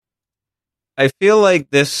I feel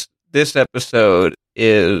like this episode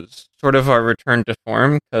is sort of our return to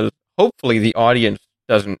form because hopefully the audience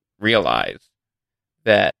doesn't realize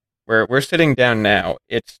that we're sitting down now.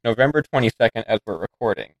 It's November 22nd as we're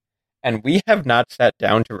recording, and we have not sat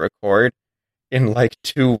down to record in like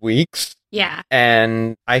 2 weeks. Yeah.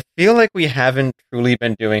 And I feel like we haven't truly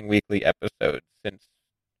been doing weekly episodes since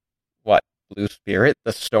Blue Spirit,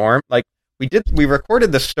 The Storm. Like we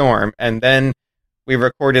recorded The Storm, and then we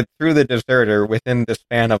recorded Through the Deserter within the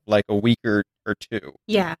span of like a week or two.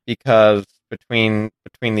 Yeah. Because between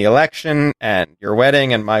the election and your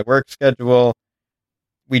wedding and my work schedule,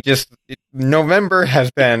 November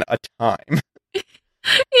has been a time.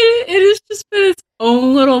 It has just been its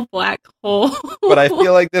own little black hole. But I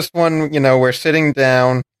feel like this one, we're sitting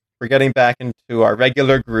down, we're getting back into our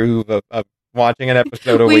regular groove of watching an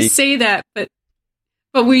episode a week. We say that, but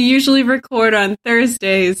we usually record on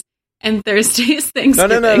Thursdays, and Thursdays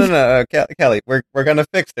Thanksgiving. No, Kelly, we're gonna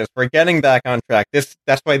fix this. We're getting back on track. That's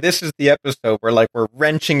why this is the episode where we're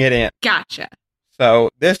wrenching it in. Gotcha. So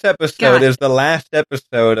this episode is the last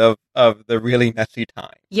episode of the really messy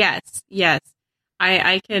time. Yes.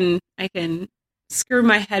 I can screw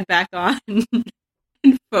my head back on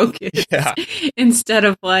and focus instead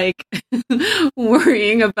of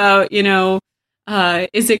worrying about,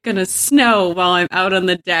 is it going to snow while I'm out on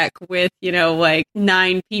the deck with,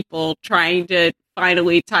 9 people trying to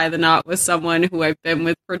finally tie the knot with someone who I've been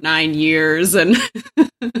with for 9 years and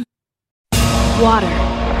water,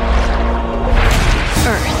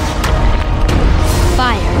 earth,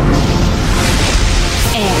 fire,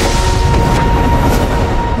 air.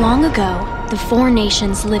 Long ago, the 4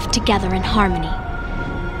 nations lived together in harmony.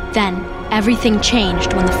 Then, everything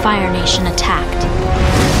changed when the Fire Nation attacked.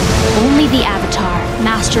 Only the Avatar,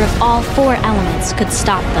 master of all 4 elements, could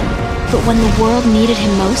stop them. But when the world needed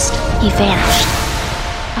him most, he vanished.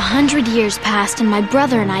 100 years passed and my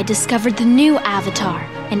brother and I discovered the new Avatar,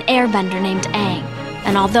 an airbender named Aang.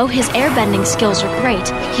 And although his airbending skills are great,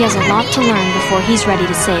 he has a lot to learn before he's ready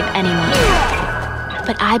to save anyone.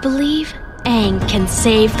 But I believe Aang can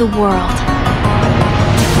save the world.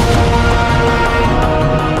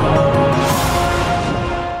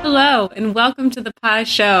 Hello, and welcome to the Pie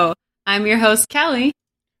Show. I'm your host, Kelly.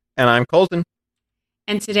 And I'm Colton.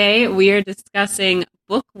 And today we are discussing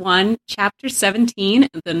Book 1, Chapter 17,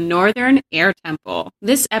 The Northern Air Temple.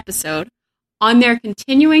 This episode, on their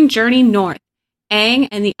continuing journey north, Aang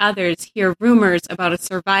and the others hear rumors about a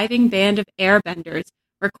surviving band of airbenders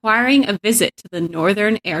requiring a visit to the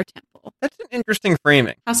Northern Air Temple. That's an interesting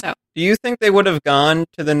framing. How so? Do you think they would have gone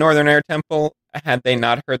to the Northern Air Temple had they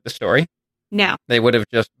not heard the story? No. They would have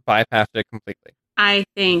just bypassed it completely. I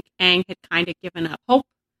think Aang had kind of given up hope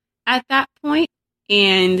at that point,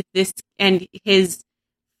 and his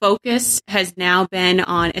focus has now been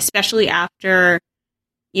on, especially after,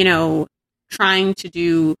 trying to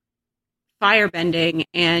do firebending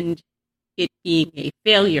and it being a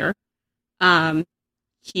failure,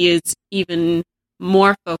 he is even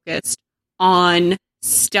more focused on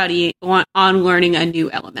on learning a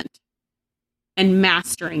new element and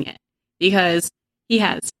mastering it, because he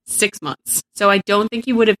has 6 months. So I don't think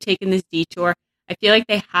he would have taken this detour. I feel like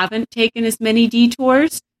they haven't taken as many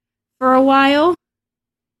detours for a while.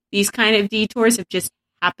 These kind of detours have just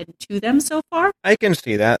happened to them so far. I can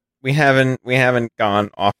see that. We haven't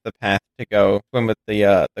gone off the path to go swim with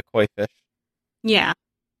the koi fish. Yeah,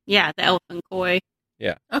 the elephant koi.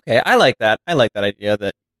 Yeah. Okay, I like that. I like that idea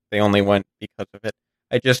that they only went because of it.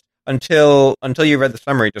 I just until you read the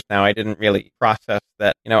summary just now, I didn't really process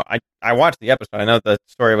that. I watched the episode. I know the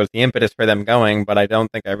story was the impetus for them going, but I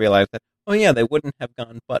don't think I realized that. Oh yeah, they wouldn't have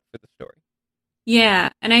gone but for the story. Yeah,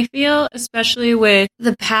 and I feel especially with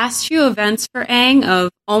the past few events for Aang,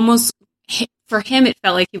 for him it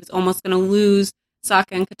felt like he was almost going to lose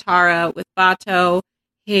Sokka and Katara with Bato,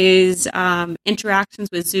 his interactions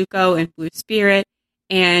with Zuko and Blue Spirit,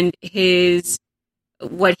 and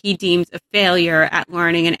what he deems a failure at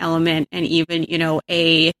learning an element, and even,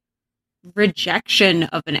 a rejection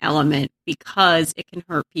of an element because it can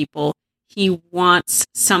hurt people. He wants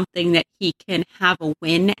something that he can have a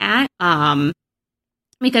win at,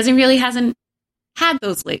 because he really hasn't had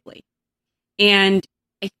those lately. And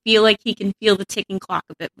I feel like he can feel the ticking clock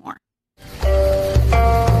a bit more.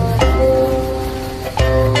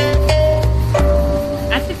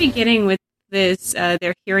 At the beginning with this,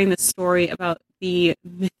 they're hearing the story about the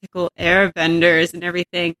mythical airbenders and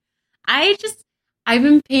everything. I've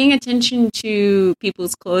been paying attention to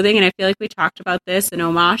people's clothing, and I feel like we talked about this in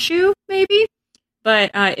Omashu, maybe. But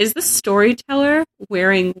is the storyteller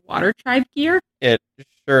wearing Water Tribe gear? It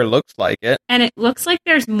sure looks like it. And it looks like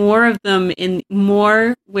there's more of them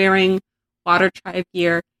more wearing Water Tribe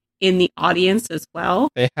gear in the audience as well.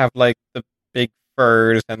 They have like the big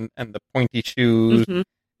furs and the pointy shoes Mhm.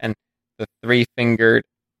 and the 3-fingered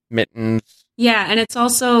mittens. Yeah, and it's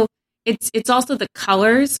also the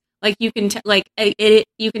colors. Like you can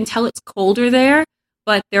you can tell it's colder there,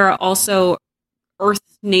 but there are also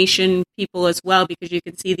Earth Nation people as well because you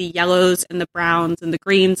can see the yellows and the browns and the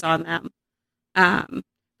greens on them.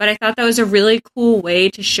 But I thought that was a really cool way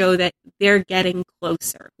to show that they're getting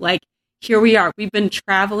closer. Like, here we are. We've been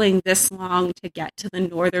traveling this long to get to the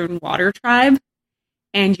Northern Water Tribe,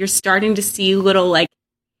 and you're starting to see little, like,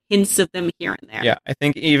 hints of them here and there. Yeah, I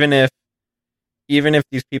think even if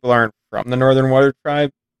these people aren't from the Northern Water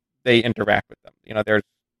Tribe, they interact with them. You know, there's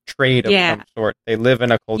trade of some sort. They live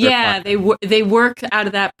in a colder climate. they work out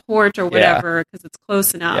of that port or whatever because it's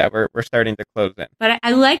close enough. Yeah, we're starting to close in. But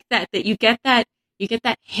I like that you get that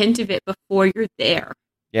hint of it before you're there.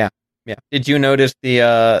 Yeah. Did you notice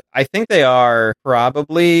I think they are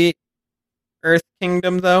probably Earth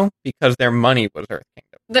Kingdom though, because their money was Earth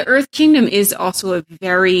Kingdom. The Earth Kingdom is also a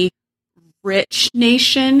very rich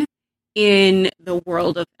nation in the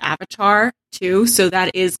world of Avatar too, so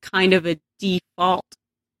that is kind of a default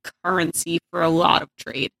currency for a lot of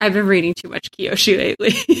trade. I've been reading too much Kyoshi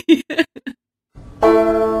lately.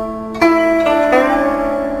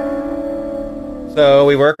 So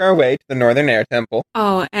we work our way to the Northern Air Temple.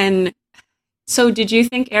 Oh, and so did you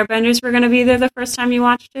think airbenders were going to be there the first time you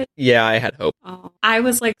watched it? Yeah, I had hope. Oh, I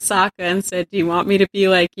was like Sokka and said, do you want me to be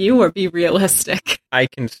like you or be realistic? I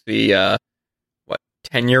can see,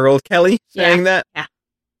 10-year-old Kelly saying that?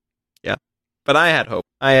 Yeah. But I had hope.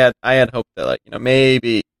 I had hope that, like,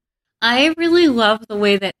 maybe... I really love the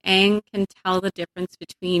way that Aang can tell the difference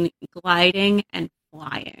between gliding and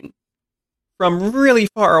flying. From really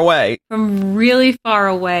far away.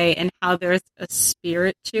 And how there's a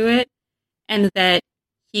spirit to it. And that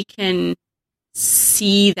he can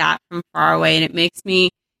see that from far away. And it makes me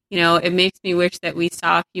wish that we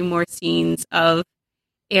saw a few more scenes of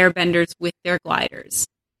airbenders with their gliders.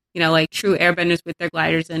 Like true airbenders with their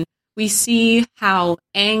gliders. And we see how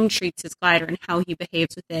Aang treats his glider and how he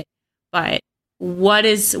behaves with it. But what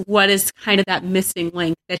is kind of that missing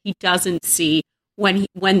link that he doesn't see when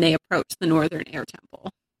they approach the Northern Air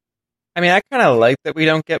Temple? I mean, I kind of like that we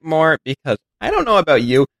don't get more because I don't know about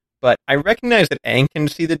you, but I recognize that Aang can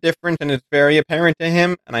see the difference and it's very apparent to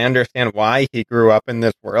him, and I understand why he grew up in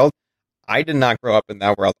this world. I did not grow up in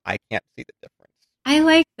that world. I can't see the difference. I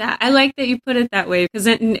like that. I like that you put it that way because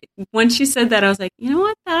once you said that, I was like, you know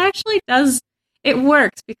what? That actually does. It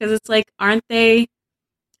works because it's like, aren't they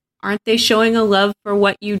showing a love for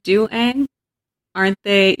what you do, Aang? Aren't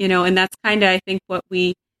they, and that's kind of, I think, what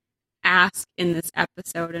we ask in this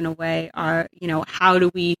episode in a way are, how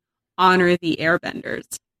do we honor the airbenders?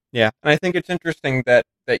 Yeah, and I think it's interesting that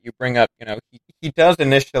you bring up, he does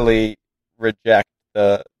initially reject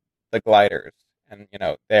the gliders and,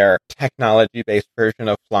 their technology-based version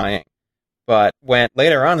of flying. But when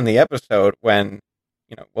later on in the episode, when,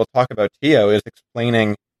 we'll talk about Teo is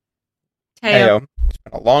explaining Teo. It's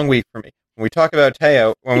been a long week for me. When we talk about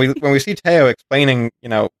Teo, when we see Teo explaining,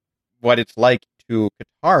 what it's like to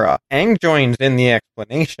Katara, Aang joins in the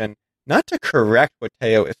explanation, not to correct what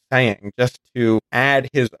Teo is saying, just to add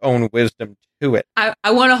his own wisdom to it. I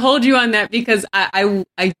want to hold you on that because I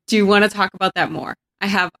do want to talk about that more. I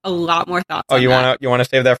have a lot more thoughts. Oh, you want to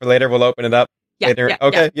save that for later? We'll open it up later. Yeah,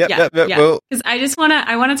 okay. Yeah. Because I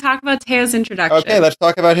want to talk about Teo's introduction. Okay, let's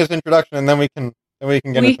talk about his introduction, and then we can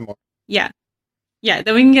get into more. Yeah.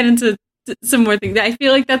 Then we can get into some more things. I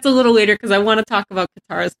feel like that's a little later because I want to talk about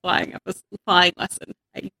Katara's flying lesson.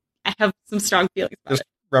 I have some strong feelings about it.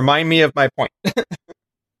 Remind me of my point.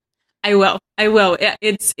 I will.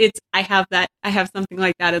 It's. I have that. I have something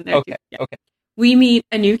like that in there okay. too. Yeah. Okay. We meet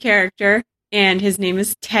a new character, and his name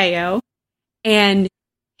is Teo, and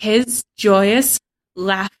his joyous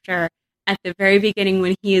laughter at the very beginning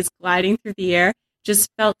when he is gliding through the air just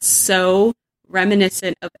felt so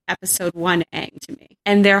reminiscent of episode 1 Aang to me.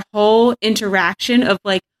 And their whole interaction of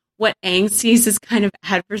like what Aang sees as kind of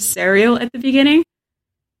adversarial at the beginning.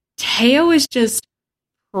 Teo is just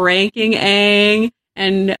pranking Aang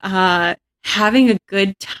and having a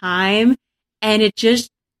good time. And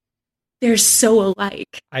they're so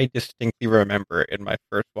alike. I distinctly remember in my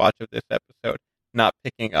first watch of this episode not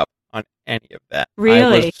picking up on any of that. Really?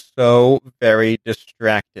 I was so very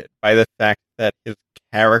distracted by the fact that his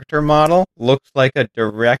character model looks like a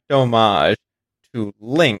direct homage to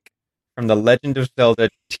Link from the Legend of Zelda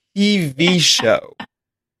TV show.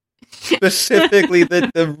 Specifically,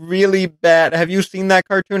 the really bad... Have you seen that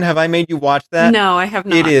cartoon? Have I made you watch that? No, I have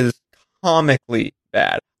not. It is comically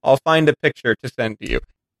bad. I'll find a picture to send to you.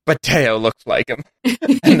 but Teo looks like him.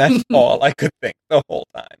 And that's all I could think the whole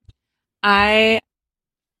time. I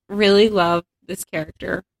really love this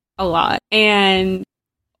character a lot. And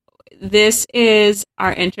this is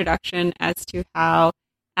our introduction as to how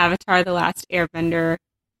Avatar: The Last Airbender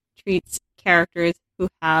treats characters who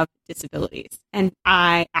have disabilities. And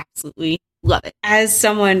I absolutely love it. As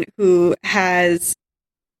someone who has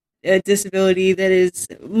a disability that is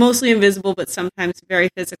mostly invisible, but sometimes very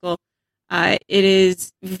physical, it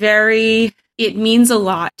means a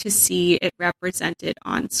lot to see it represented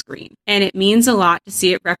on screen. And it means a lot to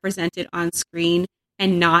see it represented on screen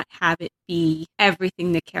and not have it be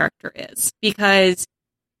everything the character is. Because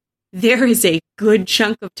there is a good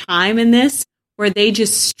chunk of time in this where they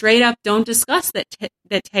just straight up don't discuss that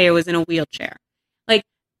Teo is in a wheelchair. Like,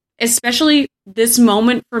 especially this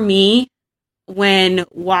moment for me when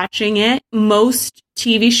watching it, most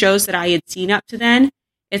TV shows that I had seen up to then,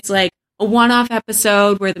 it's like a one-off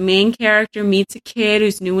episode where the main character meets a kid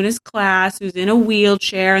who's new in his class, who's in a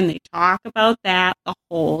wheelchair, and they talk about that the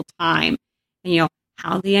whole time. And,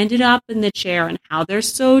 how they ended up in the chair and how they're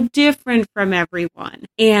so different from everyone.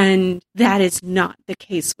 And that is not the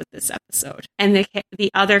case with this episode. And the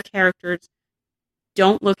other characters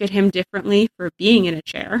don't look at him differently for being in a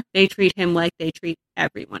chair. They treat him like they treat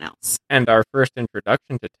everyone else. And our first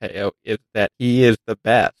introduction to Teo is that he is the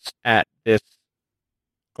best at this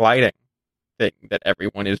gliding thing that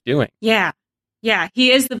everyone is doing. Yeah. Yeah,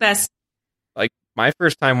 he is the best. Like, my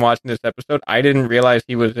first time watching this episode, I didn't realize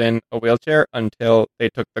he was in a wheelchair until they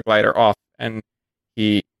took the glider off and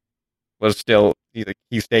he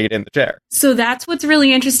stayed in the chair. So that's what's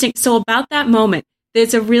really interesting. So about that moment,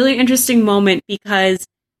 it's a really interesting moment because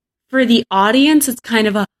for the audience, it's kind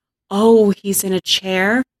of he's in a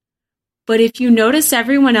chair. But if you notice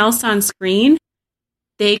everyone else on screen,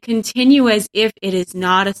 they continue as if it is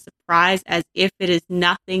not a surprise, as if it is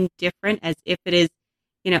nothing different, as if it is,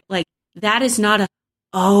 that is not a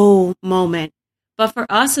moment. But for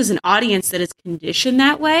us as an audience that is conditioned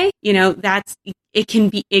that way, it can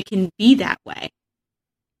be that way.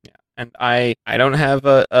 Yeah. And I don't have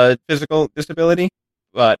a physical disability,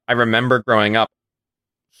 but I remember growing up,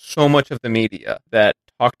 so much of the media that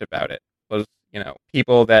talked about it was,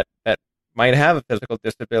 people that might have a physical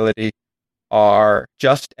disability are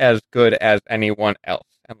just as good as anyone else.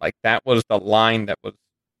 And that was the line that was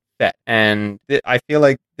set. And I feel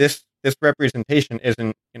like this representation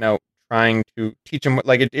isn't, trying to teach them,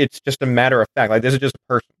 it's just a matter of fact. This is just a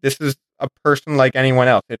person. This is a person like anyone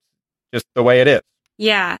else. It's just the way it is.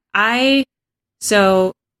 Yeah. I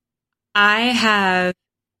have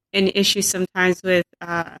an issue sometimes with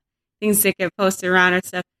things that get posted around or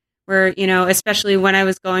stuff where, especially when I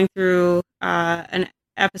was going through an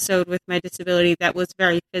episode with my disability that was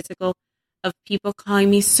very physical, of people calling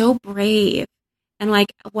me so brave and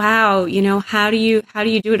wow, how do you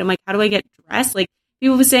do it? I'm like, how do I get dressed?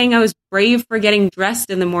 People were saying I was brave for getting dressed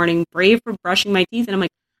in the morning, brave for brushing my teeth. And I'm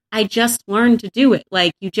like, I just learned to do it.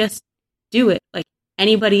 You just do it like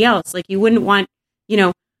anybody else. You wouldn't want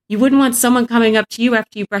someone coming up to you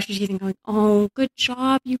after you brush your teeth and going, oh, good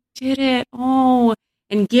job. You did it. Oh,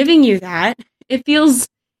 and giving you that. It feels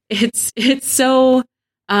so,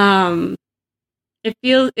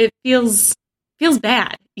 it feels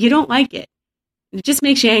bad. You don't like it. It just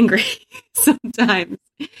makes you angry sometimes.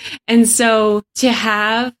 And so to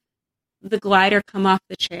have the glider come off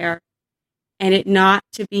the chair and it not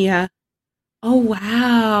to be oh,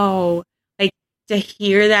 wow, to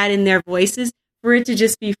hear that in their voices, for it to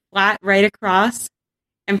just be flat right across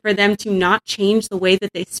and for them to not change the way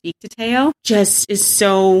that they speak to Teo just is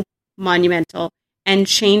so monumental and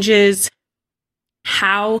changes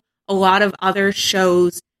how a lot of other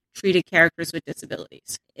shows treated characters with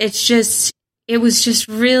disabilities. It was just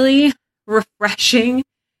really refreshing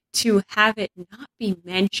to have it not be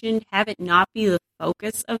mentioned, have it not be the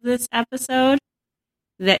focus of this episode,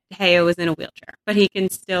 that Teo is in a wheelchair. But he can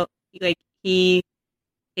still, he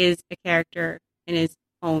is a character in his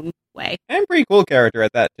own way. And pretty cool character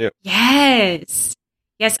at that, too. Yes.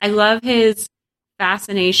 Yes, I love his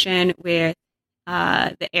fascination with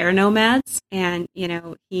the air nomads. And,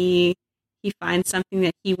 he finds something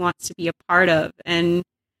that he wants to be a part of. And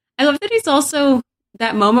I love that he's also,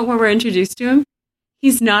 that moment where we're introduced to him,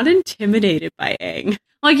 he's not intimidated by Aang.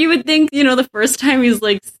 You would think, the first time he's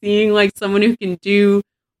seeing someone who can do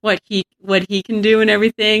what he can do and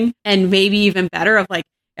everything, and maybe even better of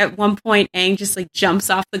at one point Aang just jumps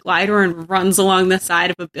off the glider and runs along the side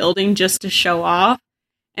of a building just to show off.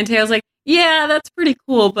 And Teo's like, yeah, that's pretty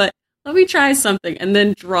cool, but let me try something. And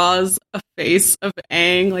then draws a face of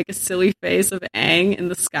Aang, a silly face of Aang in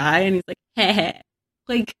the sky, and he's like, heh.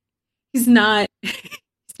 He's not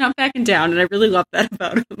not backing down, and I really love that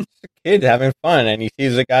about him. He's a kid having fun, and he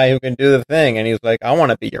sees a guy who can do the thing, and he's like, I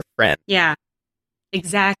want to be your friend. Yeah,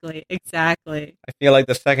 exactly. I feel like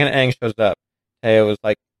the second Aang shows up, Teo was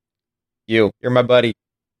like, you're my buddy.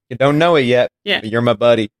 You don't know it yet, Yeah. but you're my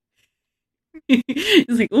buddy. He's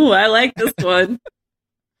like, ooh, I like this one.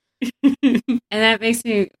 And that makes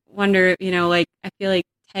me wonder, I feel like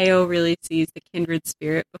Teo really sees the kindred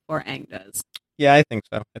spirit before Aang does. Yeah, I think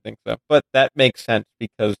so. But that makes sense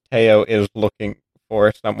because Teo is looking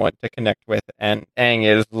for someone to connect with, and Aang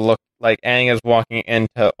is walking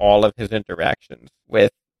into all of his interactions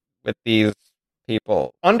with these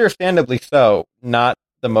people, understandably so, not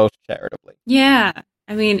the most charitably. Yeah.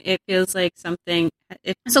 I mean, it feels like something.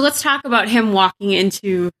 So let's talk about him walking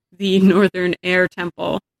into the Northern Air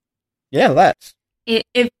Temple. Yeah, let's.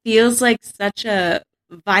 It feels like such a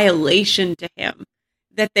violation to him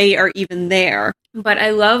that they are even there. But I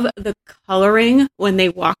love the coloring when they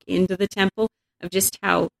walk into the temple of just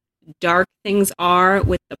how dark things are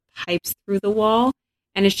with the pipes through the wall.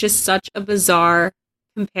 And it's just such a bizarre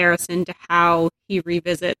comparison to how he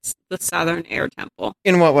revisits the Southern Air Temple.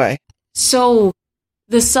 In what way? So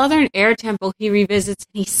the Southern Air Temple he revisits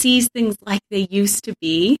and he sees things like they used to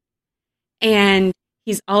be. And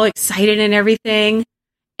he's all excited and everything.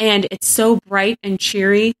 And it's so bright and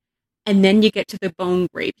cheery. And then you get to the bone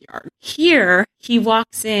graveyard. Here, he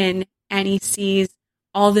walks in and he sees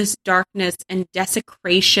all this darkness and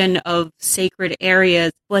desecration of sacred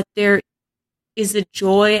areas. But there is a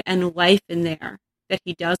joy and life in there that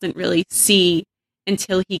he doesn't really see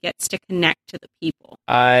until he gets to connect to the people.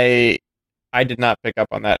 I did not pick up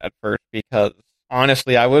on that at first because,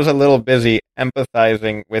 honestly, I was a little busy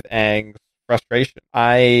empathizing with Aang's frustration.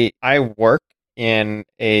 I work in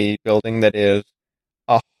a building that is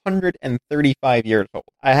 135 years old.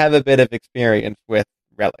 I have a bit of experience with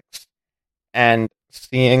relics, and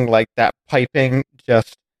seeing like that piping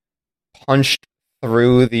just punched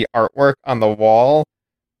through the artwork on the wall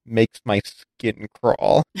makes my skin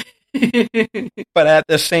crawl. But at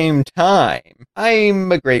the same time,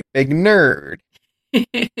 I'm a great big nerd.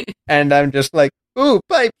 And I'm just like, ooh,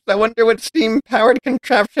 pipes, I wonder what steam-powered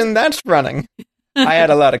contraption that's running. I had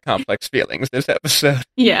a lot of complex feelings this episode.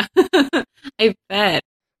 Yeah, I bet.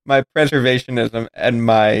 My preservationism and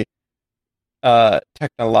my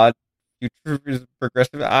technology, future is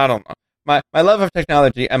progressive, I don't know. My love of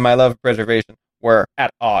technology and my love of preservation were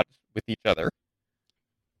at odds with each other.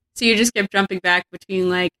 So you just kept jumping back between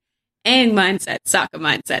like Aang mindset, Sokka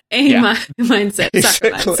mindset, Aang mindset,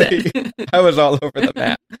 Sokka mindset. I was all over the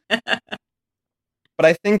map. But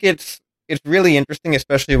I think it's really interesting,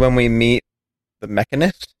 especially when we meet the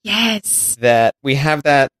Mechanist. Yes. That we have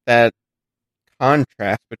that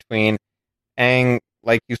contrast between Aang,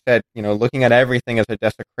 like you said, looking at everything as a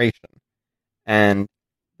desecration, and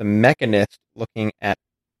the Mechanist looking at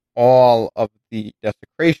all of the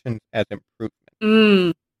desecrations as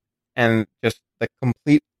improvement. And just the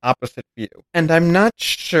complete opposite view. And I'm not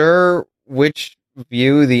sure which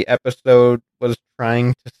view the episode was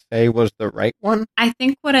trying to say was the right one. I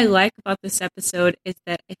think what I like about this episode is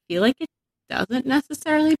that I feel like it doesn't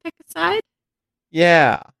necessarily pick a side.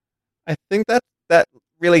 Yeah. I think that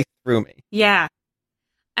really threw me. Yeah.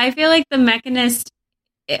 I feel like the Mechanist...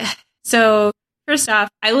 So, first off,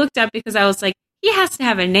 I looked up because I was like, he has to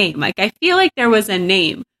have a name. Like, I feel like there was a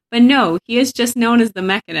name. But no, he is just known as the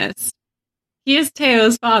Mechanist. He is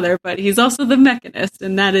Teo's father, but he's also the Mechanist,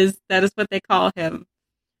 and that is what they call him.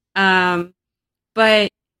 But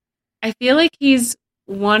I feel like he's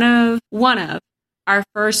one of our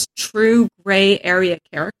first true gray area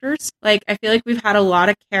characters. Like, I feel like we've had a lot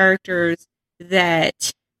of characters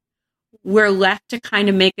that we're left to kind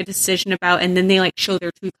of make a decision about, and then they like show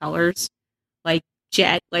their true colors. Like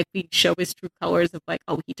Jet, like we show his true colors of like,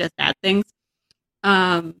 oh, he does bad things.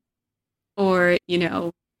 Or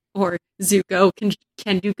Zuko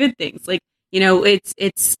can do good things. Like,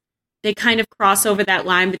 it's they kind of cross over that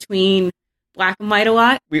line between black and white a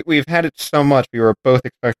lot. We've had it so much. We were both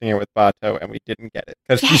expecting it with Bato, and we didn't get it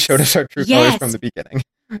because he showed us our true colors from the beginning,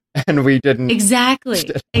 and we didn't. Exactly.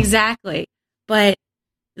 But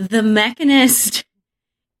the Mechanist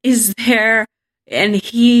is there, and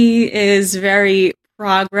he is very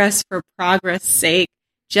progress for progress' sake,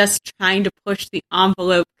 just trying to push the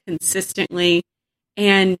envelope consistently,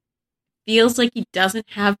 and feels like he doesn't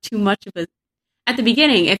have too much of a... At the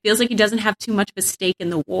beginning, it feels like he doesn't have too much of a stake in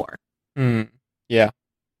the war. Yeah.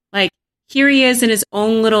 Like, here he is in his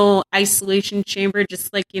own little isolation chamber,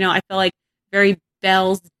 just like, I felt like very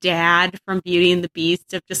Belle's dad from Beauty and the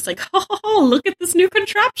Beast, of just like, oh, look at this new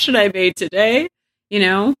contraption I made today,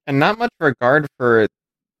 And not much regard for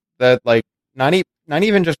the, like, not not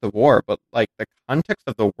even just the war, but like the context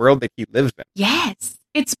of the world that he lives in. Yes.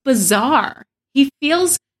 It's bizarre. He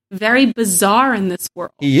feels very bizarre in this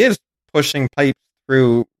world. He is pushing pipes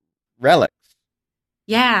through relics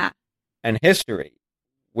Yeah. and history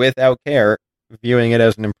without care, viewing it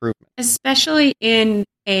as an improvement. Especially in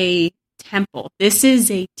a temple. This is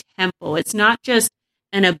a temple. It's not just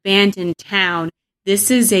an abandoned town.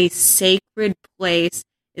 This is a sacred place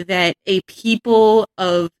that a people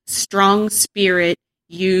of strong spirit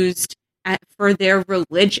used for their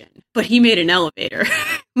religion. But he made an elevator.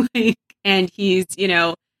 And he's,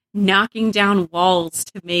 knocking down walls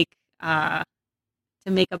to make a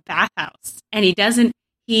bathhouse. And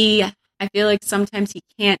I feel like sometimes he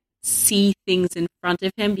can't see things in front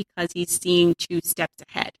of him because he's seeing 2 steps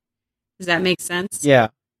ahead. Does that make sense? Yeah.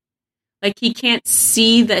 Like he can't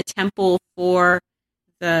see the temple for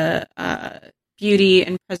the beauty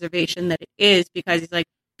and preservation that it is because he's like,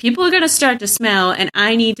 people are going to start to smell and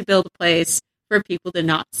I need to build a place for people to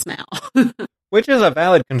not smell. Which is a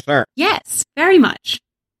valid concern. Yes, very much.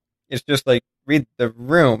 It's just like, read the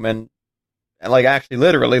room and like actually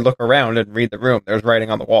literally look around and read the room. There's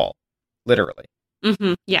writing on the wall. Literally.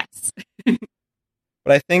 Mm-hmm. Yes.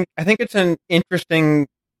 But I think it's an interesting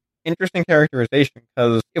characterization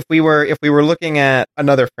because if we were looking at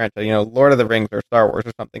another franchise, Lord of the Rings or Star Wars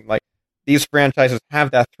or something, like these franchises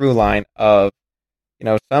have that through line of,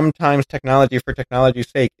 sometimes technology for technology's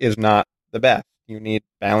sake is not the best. You need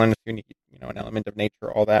balance, you need, an element of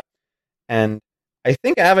nature, all that. And I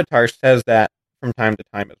think Avatar says that from time to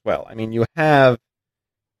time as well. I mean, you have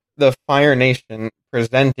the Fire Nation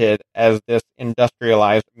presented as this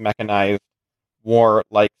industrialized, mechanized,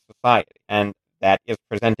 war-like society, and that is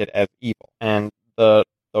presented as evil. And the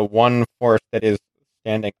one force that is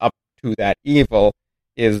standing up to that evil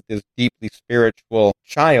is this deeply spiritual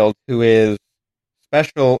child who is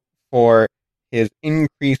special for his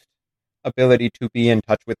increased ability to be in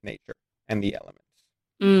touch with nature and the elements.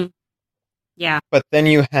 Mm. Yeah. But then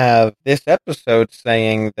you have this episode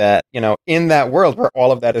saying that, in that world where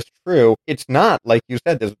all of that is true, it's not, like you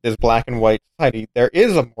said, this black and white society. There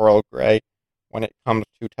is a moral gray when it comes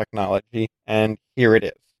to technology, and here it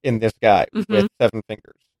is, in this guy with 7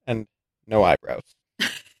 fingers and no eyebrows.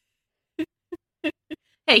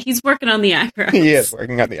 Hey, he's working on the eyebrows. He is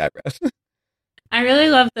working on the eyebrows. I really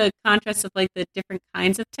love the contrast of like the different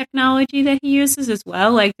kinds of technology that he uses as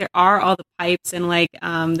well. Like there are all the pipes and like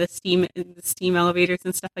the steam elevators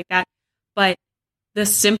and stuff like that. But the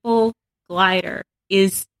simple glider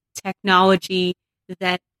is technology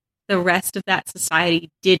that the rest of that society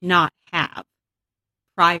did not have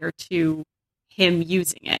prior to him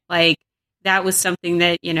using it. Like that was something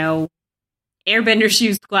that, airbenders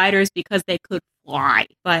used gliders because they could fly.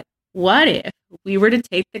 But what if we were to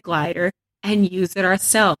take the glider and use it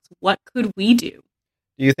ourselves? What could we do?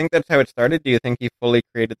 Do you think that's how it started? Do you think he fully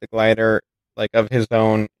created the glider like of his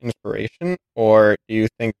own inspiration? Or do you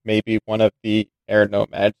think maybe one of the air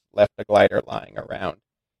nomads left a glider lying around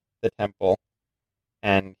the temple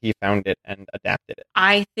and he found it and adapted it?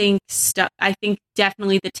 I think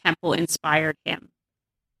definitely the temple inspired him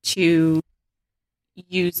to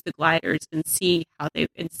use the gliders and see how they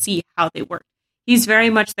work. He's very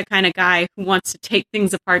much the kind of guy who wants to take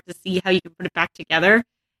things apart to see how you can put it back together.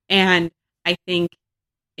 And I think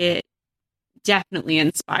it definitely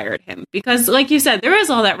inspired him because, like you said, there is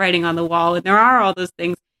all that writing on the wall and there are all those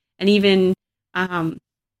things. And even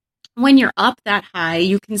when you're up that high,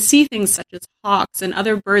 you can see things such as hawks and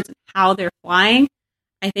other birds and how they're flying.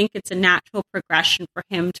 I think it's a natural progression for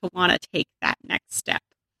him to want to take that next step.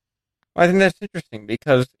 Well, I think that's interesting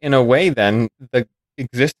because in a way then the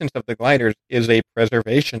existence of the gliders is a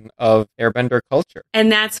preservation of airbender culture.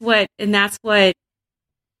 And that's what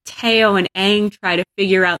Teo and Aang try to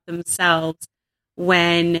figure out themselves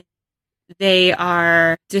when they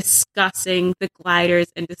are discussing the gliders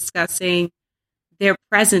and discussing their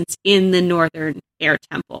presence in the Northern Air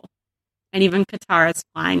Temple and even Katara's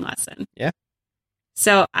flying lesson. Yeah.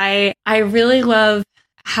 So I really love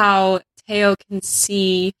how Teo can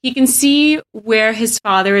see where his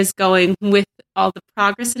father is going with all the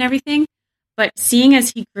progress and everything, but seeing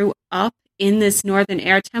as he grew up in this Northern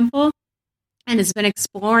Air Temple and has been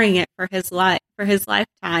exploring it for his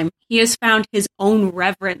lifetime, he has found his own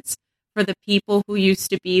reverence for the people who used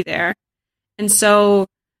to be there. And so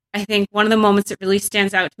I think one of the moments that really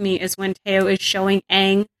stands out to me is when Teo is showing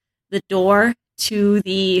Aang the door to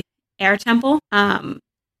the Air Temple,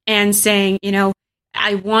 and saying,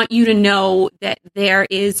 I want you to know that there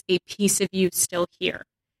is a piece of you still here,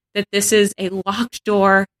 that this is a locked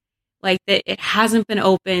door, like that it hasn't been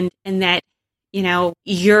opened, and that,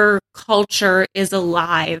 your culture is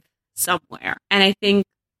alive somewhere. And I think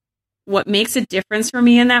what makes a difference for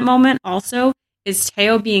me in that moment also is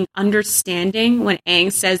Teo being understanding when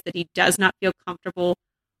Aang says that he does not feel comfortable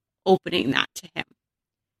opening that to him.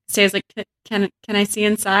 Teo's like, can I see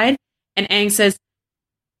inside? And Aang says,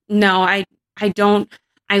 no, I don't.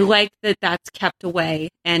 I like that that's kept away,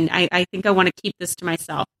 and I think I want to keep this to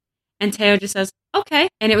myself. And Teo just says, okay.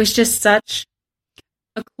 And it was just such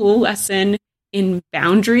a cool lesson in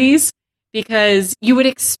boundaries, because you would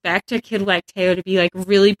expect a kid like Teo to be like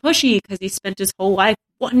really pushy because he spent his whole life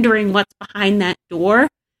wondering what's behind that door.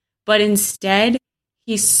 But instead,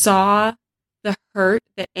 he saw the hurt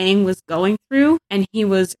that Aang was going through, and he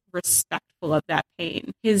was respectful of that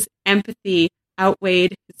pain. His empathy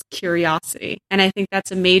outweighed his curiosity. And I think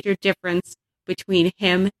that's a major difference between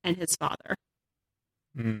him and his father.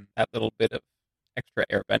 That little bit of extra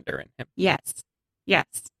airbender in him. Yes.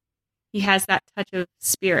 He has that touch of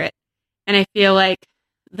spirit. And I feel like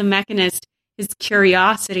the Mechanist, his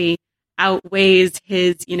curiosity outweighs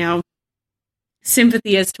his,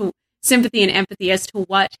 sympathy and empathy as to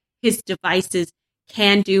what his devices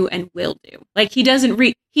can do and will do. Like he doesn't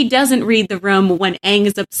read the room when Aang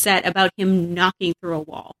is upset about him knocking through a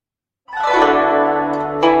wall.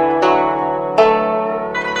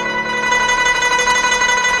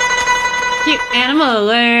 Cute animal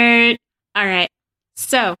alert. All right.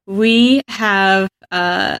 So we have,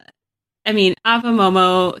 Appa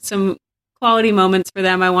Momo, some quality moments for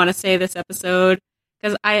them I want to say this episode,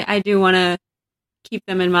 because I do want to keep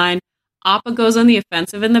them in mind. Appa goes on the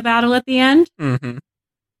offensive in the battle at the end,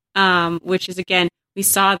 which is, again, we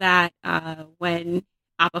saw that when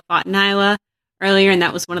Appa fought Nyla earlier, and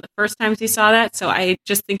that was one of the first times we saw that. So I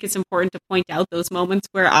just think it's important to point out those moments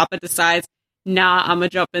where Appa decides, nah, I'm going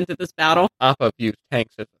to jump into this battle. Appa views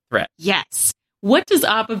tanks as a threat. Yes. What does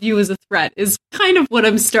Appa view as a threat is kind of what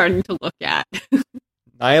I'm starting to look at.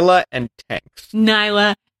 Nyla and tanks.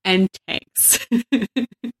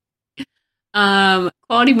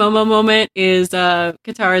 Quality Momo moment is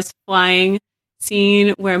Katara's flying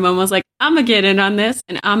scene where Momo's like, I'm gonna get in on this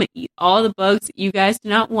and I'm gonna eat all the bugs that you guys do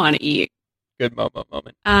not want to eat. Good Momo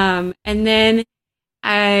moment. And then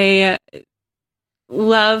I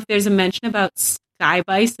love there's a mention about Sky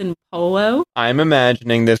Bison Polo. I'm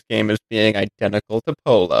imagining this game as being identical to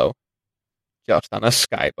Polo, just on a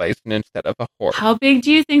Sky Bison instead of a horse. How big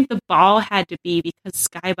do you think the ball had to be, because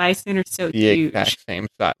Sky Bison are so the huge? Exact same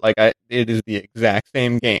size. It is the exact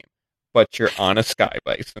same game, but you're on a Sky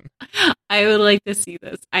Bison. I would like to see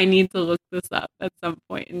this. I need to look this up at some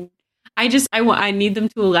point, and I need them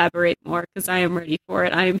to elaborate more, because I am ready for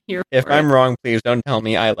it. I am here for it. If I'm wrong, please don't tell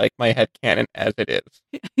me. I like my headcanon as it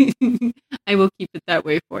is. I will keep it that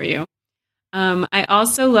way for you. I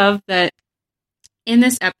also love that in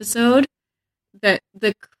this episode that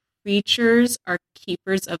the creatures are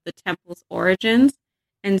keepers of the temple's origins.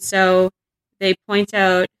 And so they point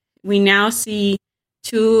out, we now see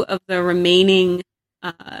two of the remaining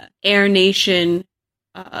Air Nation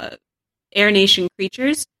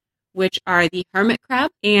creatures, which are the hermit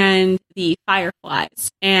crab and the fireflies.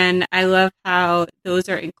 And I love how those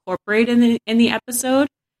are incorporated in the episode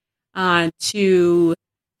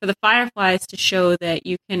for the fireflies to show that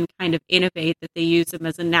you can kind of innovate, that they use them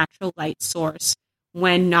as a natural light source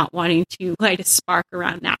when not wanting to light a spark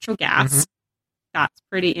around natural gas. Mm-hmm. That's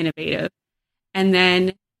pretty innovative. And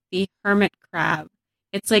then the hermit crab.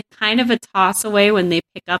 It's like kind of a toss away when they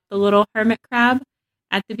pick up the little hermit crab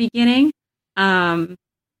at the beginning, when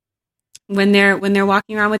they're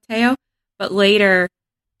walking around with Teo. But later,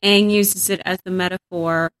 Aang uses it as the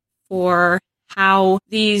metaphor for how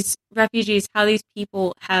these refugees, how these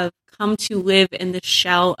people have come to live in the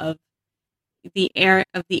shell of the Air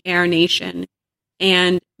Nation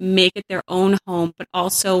and make it their own home, but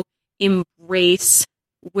also embrace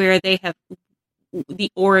where they have the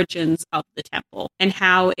origins of the temple and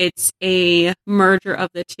how it's a merger of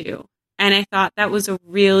the two. And I thought that was a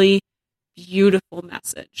really beautiful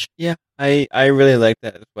message. Yeah, I really like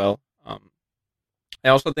that as well. I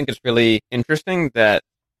also think it's really interesting that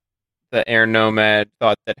the air nomad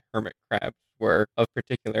thought that hermit crabs were of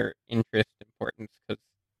particular interest, importance, because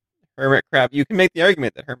hermit crab, you can make the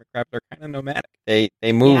argument that hermit crabs are kind of nomadic. They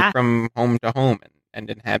move from home to home and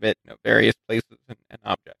inhabit various places and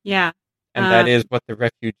objects. Yeah. And that is what the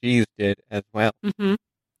refugees did as well. Mm-hmm.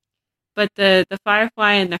 But the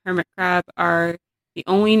firefly and the hermit crab are the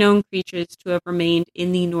only known creatures to have remained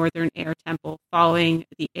in the Northern Air Temple following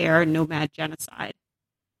the Air Nomad Genocide.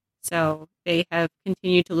 So they have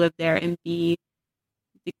continued to live there and be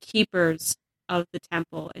the keepers of the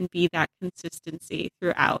temple and be that consistency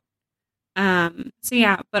throughout So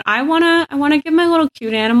yeah, but I wanna give my little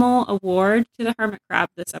cute animal award to the hermit crab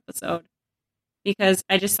this episode because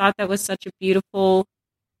I just thought that was such a beautiful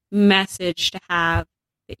message to have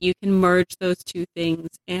that you can merge those two things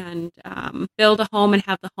and build a home and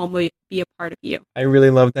have the home be a part of you. I really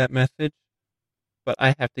love that message, but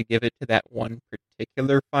I have to give it to that one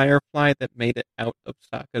particular firefly that made it out of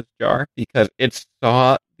Sokka's jar because it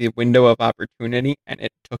saw the window of opportunity and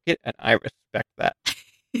it took it, and I respect that.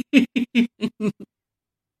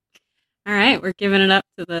 All right, we're giving it up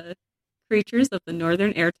to the creatures of the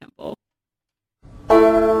Northern Air Temple.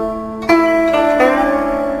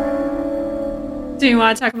 Do you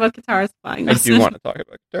want to talk about Katara's flying lesson? I do want to talk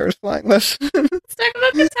about Katara's flying lesson. Let's talk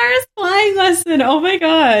about Katara's flying lesson. Oh my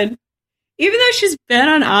god. Even though she's been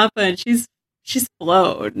on Appa and she's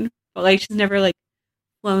flown, but like she's never like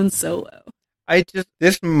flown solo.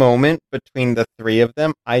 This moment between the three of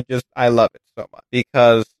them, I love it so much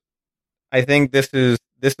because I think this is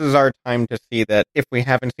our time to see that if we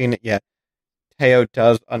haven't seen it yet, Teo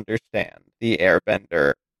does understand the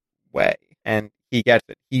airbender way and he gets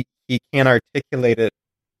it. He can't articulate it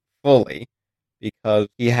fully because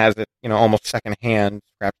he has it, almost secondhand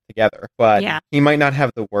scrapped together. But he might not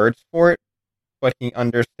have the words for it, but he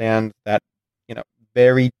understands that,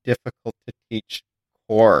 very difficult to teach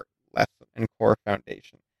core lesson and core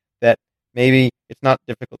foundation. That maybe it's not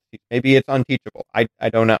difficult to teach. Maybe it's unteachable. I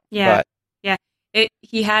don't know. Yeah. But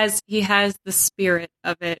he has the spirit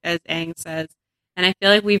of it, as Aang says. And I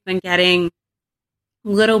feel like we've been getting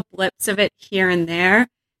little blips of it here and there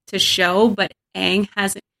to show, but Aang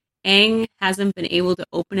hasn't been able to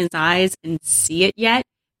open his eyes and see it yet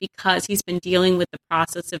because he's been dealing with the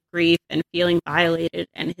process of grief and feeling violated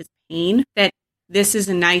and his pain. That this is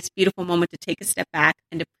a nice, beautiful moment to take a step back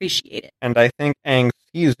and appreciate it. And I think Aang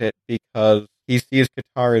sees it because he sees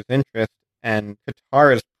Katara's interest, and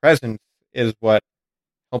Katara's presence is what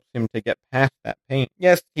helps him to get past that pain.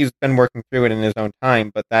 Yes, he's been working through it in his own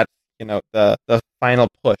time, but that's the final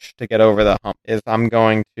push to get over the hump is I'm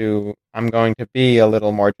going to be a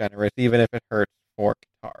little more generous, even if it hurts for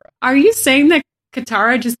Katara. Are you saying that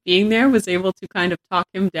Katara just being there was able to kind of talk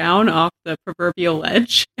him down off the proverbial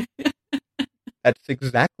ledge? That's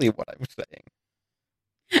exactly what I'm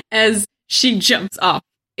saying. As she jumps off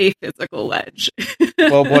a physical ledge.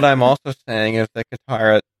 Well, what I'm also saying is that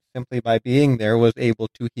Katara, simply by being there, was able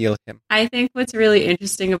to heal him. I think what's really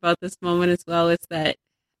interesting about this moment as well is that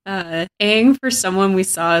Aang, for someone we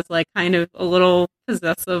saw as like kind of a little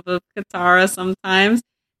possessive of Katara sometimes,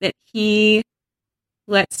 that he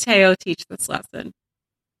lets Teo teach this lesson.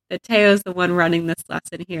 That Teo's the one running this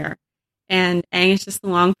lesson here. And Aang is just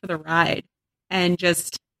along for the ride. And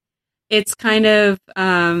just, it's kind of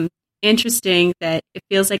interesting that it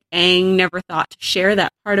feels like Aang never thought to share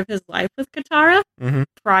that part of his life with Katara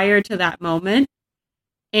prior to that moment.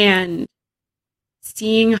 And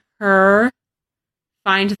seeing her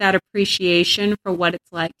find that appreciation for what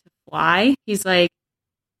it's like to fly, he's like,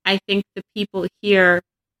 I think the people here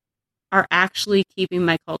are actually keeping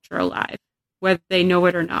my culture alive, whether they know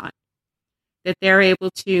it or not. That they're able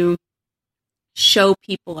to show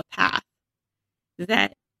people a path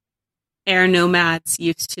that air nomads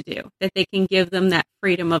used to do, that they can give them that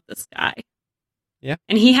freedom of the sky. Yeah.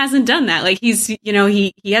 And he hasn't done that. Like he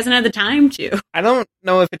hasn't had the time to. I don't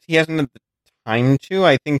know if he hasn't had the time to.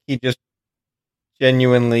 I think he just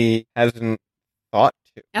genuinely hasn't thought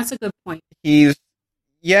to. That's a good point. He's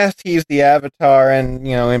the Avatar and,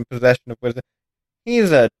 in possession of wisdom.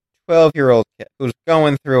 He's a 12-year-old kid who's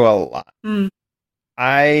going through a lot.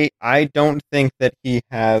 I don't think that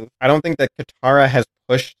Katara has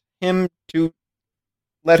pushed him to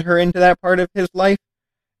let her into that part of his life.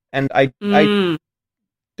 And I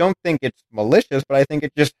don't think it's malicious, but I think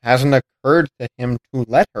it just hasn't occurred to him to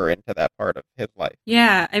let her into that part of his life.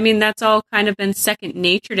 Yeah, I mean, that's all kind of been second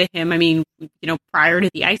nature to him. I mean, prior to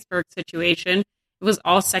the iceberg situation, it was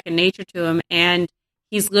all second nature to him. And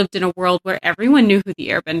he's lived in a world where everyone knew who the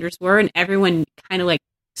airbenders were and everyone kind of like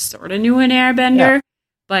sort of knew an airbender,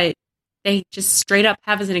 but they just straight up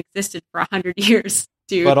haven't existed for 100 years,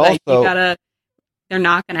 dude. But like, also, they're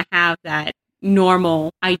not going to have that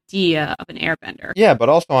normal idea of an airbender. Yeah, but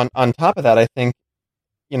also on top of that, I think,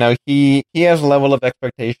 he has a level of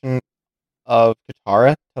expectation of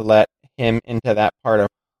Katara to let him into that part of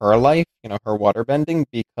her life, her waterbending,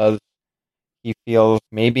 because he feels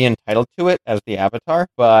maybe entitled to it as the Avatar.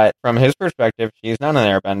 But from his perspective, she's not an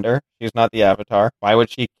airbender. She's not the Avatar. Why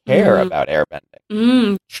would she care about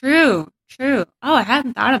airbending? True. Oh, I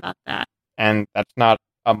hadn't thought about that. And that's not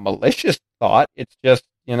a malicious thought. It's just,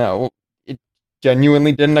 it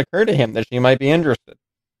genuinely didn't occur to him that she might be interested.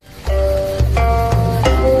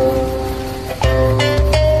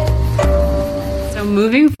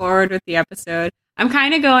 moving forward with the episode, I'm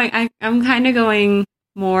kind of going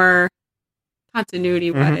more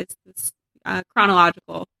continuity wise,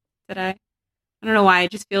 chronological today. I don't know why. I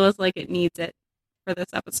just feels like it needs it for this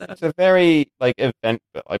episode. It's a very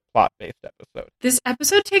plot based episode. This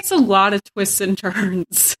episode takes a lot of twists and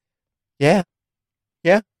turns. Yeah.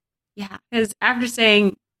 Because after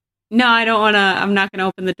saying, no, I'm not gonna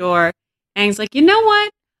open the door, Aang's like, you know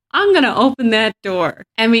what? I'm gonna open that door.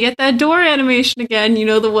 And we get that door animation again,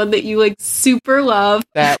 the one that you super love.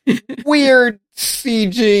 That weird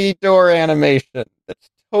CG door animation that's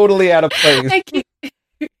totally out of place.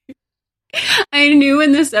 I knew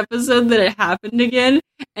in this episode that it happened again,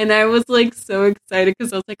 and I was so excited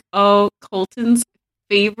because I was like, oh, Colton's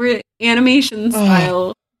favorite animation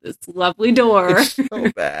style, this lovely door. It's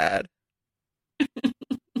so bad.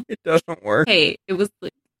 It doesn't work. Hey, it was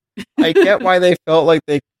I get why they felt like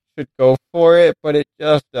they should go for it, but it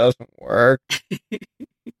just doesn't work.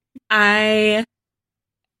 I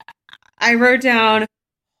wrote down,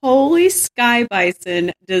 holy sky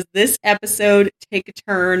bison, does this episode take a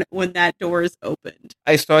turn when that door is opened?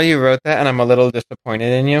 I saw you wrote that, and I'm a little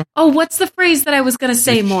disappointed in you. Oh, what's the phrase that I was going to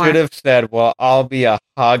say more? You should have said, well, I'll be a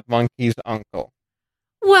hog monkey's uncle.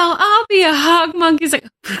 Well, I'll be a hog monkey's...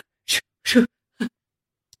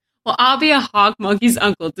 Well, I'll be a hog monkey's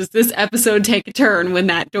uncle. Does this episode take a turn when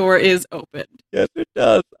that door is opened? Yes, it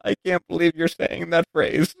does. I can't believe you're saying that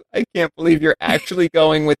phrase. I can't believe you're actually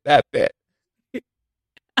going with that bit.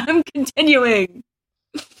 I'm continuing.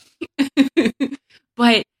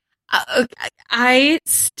 But I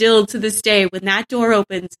still, to this day, when that door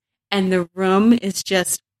opens and the room is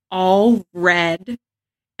just all red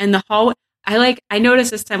and the hall, I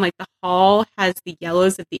noticed this time, the hall has the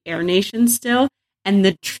yellows of the Air Nation still. And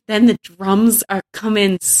then the drums come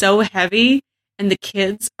in so heavy, and the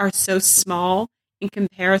kids are so small in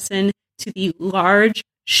comparison to the large,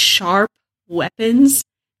 sharp weapons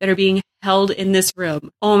that are being held in this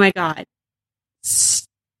room. Oh my God. It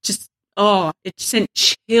sent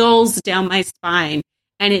chills down my spine,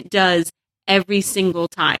 and it does every single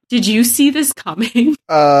time. Did you see this coming?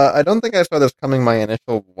 I don't think I saw this coming my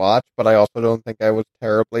initial watch, but I also don't think I was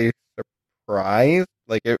terribly surprised.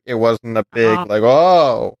 It wasn't a big,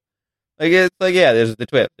 oh. It's yeah, this is the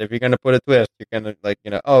twist. If you're going to put a twist, you're going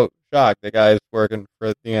to, oh, shock, the guy's working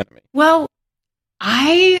for the enemy. Well,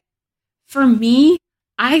 for me,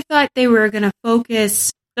 I thought they were going to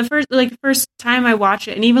focus, the first time I watch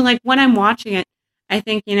it, and even when I'm watching it, I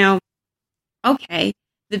think, okay,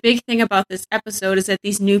 the big thing about this episode is that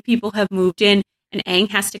these new people have moved in, and Aang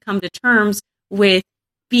has to come to terms with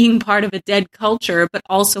being part of a dead culture, but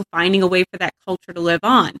also finding a way for that culture to live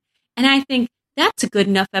on. And I think that's a good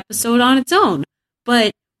enough episode on its own.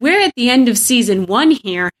 But we're at the end of season 1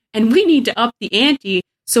 here, and we need to up the ante.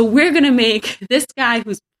 So we're going to make this guy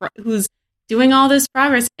who's doing all this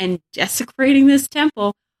progress and desecrating this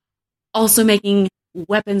temple also making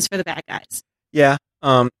weapons for the bad guys. Yeah.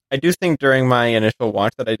 I do think during my initial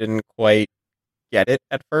watch that I didn't quite get it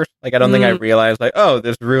at first. I don't think I realized oh,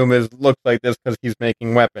 this room looks like this because he's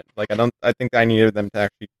making weapons. I think I needed them to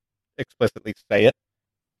actually explicitly say it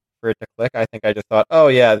for it to click. I think I just thought, oh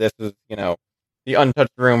yeah, this is, the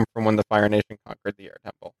untouched room from when the Fire Nation conquered the Air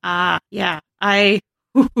Temple. Yeah.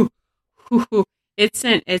 It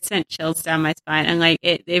sent chills down my spine, and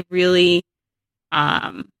it really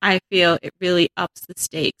I feel it really ups the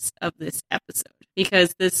stakes of this episode,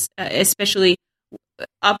 because this especially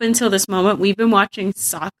up until this moment, we've been watching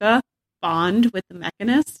Sokka bond with the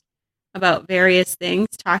Mechanist about various things,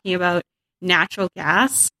 talking about natural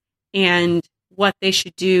gas and what they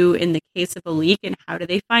should do in the case of a leak, and how do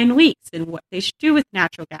they find leaks, and what they should do with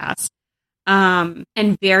natural gas, and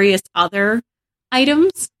various other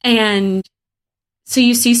items. And so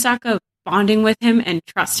you see Sokka bonding with him and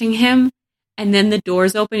trusting him, and then the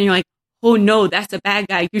doors open and you're like, oh no, that's a bad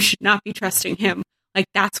guy. You should not be trusting him.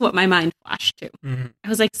 That's what my mind flashed to. Mm-hmm. I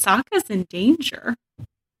was like, Sokka's in danger.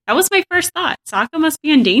 That was my first thought. Sokka must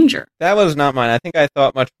be in danger. That was not mine. I think I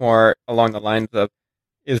thought much more along the lines of,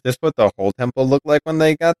 is this what the whole temple looked like when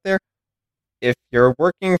they got there? If you're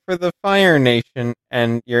working for the Fire Nation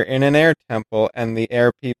and you're in an air temple and the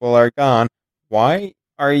air people are gone, why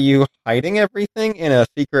are you hiding everything in a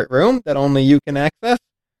secret room that only you can access?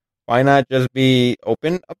 Why not just be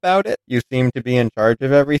open about it? You seem to be in charge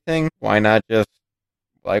of everything. Why not just,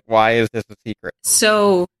 why is this a secret?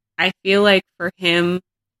 So I feel like for him,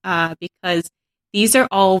 because these are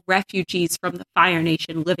all refugees from the Fire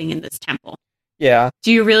Nation living in this temple. Yeah.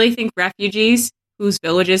 Do you really think refugees whose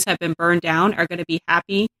villages have been burned down are going to be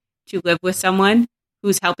happy to live with someone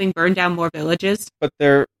who's helping burn down more villages? But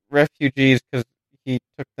they're refugees because he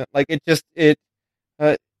took them.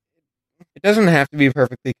 It doesn't have to be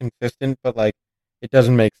perfectly consistent, but like it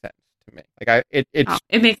doesn't make sense to me. Like it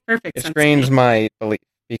makes perfect sense. It strains my belief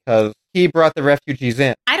because he brought the refugees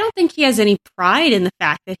in. I don't think he has any pride in the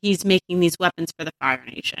fact that he's making these weapons for the Fire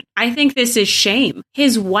Nation. I think this is shame.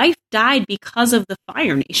 His wife died because of the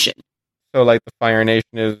Fire Nation. So like the Fire Nation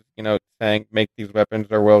is, saying make these weapons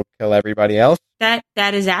or we'll kill everybody else? That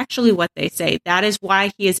is actually what they say. That is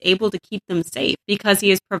why he is able to keep them safe, because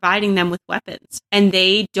he is providing them with weapons and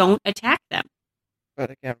they don't attack them.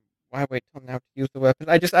 But again, why wait till now to use the weapons?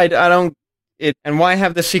 I don't it, and why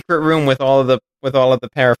have the secret room with all of the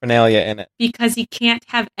paraphernalia in it? Because he can't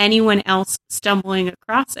have anyone else stumbling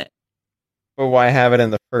across it. But why have it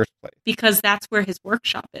in the first place? Because that's where his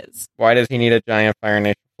workshop is. Why does he need a giant Fire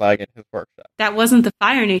Nation flag in his workshop? That wasn't the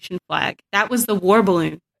Fire Nation flag. That was the war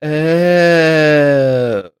balloon.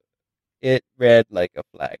 Oh, it read like a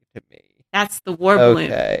flag to me. That's the war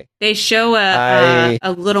balloon. Okay. They show a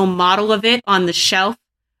little model of it on the shelf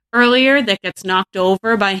earlier that gets knocked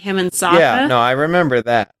over by him and Sokka. Yeah, no, I remember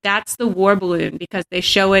that. That's the war balloon because they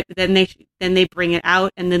show it, then they bring it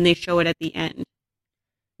out, and then they show it at the end.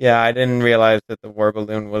 Yeah, I didn't realize that the war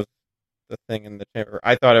balloon was the thing in the chamber.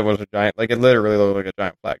 I thought it was a giant, like it literally looked like a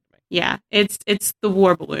giant flag to me. Yeah, it's the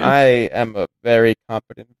war balloon. I am a very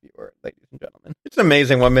competent viewer, ladies and gentlemen. It's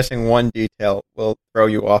amazing what missing one detail will throw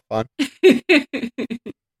you off on.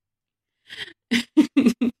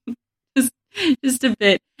 just a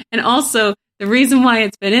bit. And also, the reason why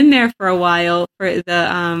it's been in there for a while, for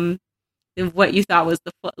the what you thought was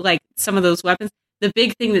some of those weapons, the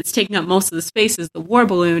big thing that's taking up most of the space is the war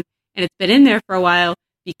balloon, and it's been in there for a while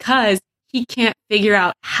because he can't figure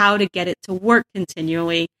out how to get it to work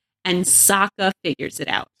continually, and Sokka figures it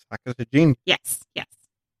out. Sokka's a genius. Yes.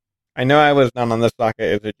 I know I was not on the Sokka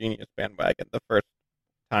is a genius bandwagon the first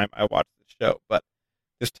time I watched the show, but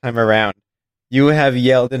this time around, you have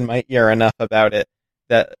yelled in my ear enough about it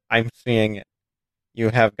that I'm seeing it. You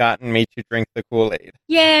have gotten me to drink the Kool-Aid.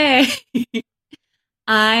 Yay!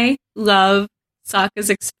 I love Sokka's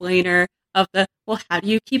explainer of how do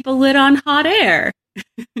you keep a lid on hot air?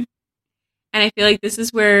 And I feel like this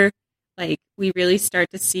is where we really start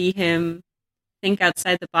to see him think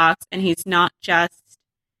outside the box, and he's not just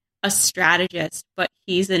a strategist, but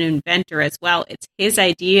he's an inventor as well. It's his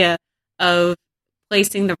idea of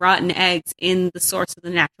placing the rotten eggs in the source of the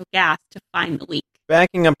natural gas to find the leak.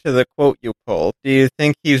 Backing up to the quote you pulled, do you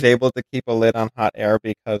think he's able to keep a lid on hot air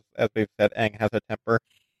because, as we've said, Aang has a temper?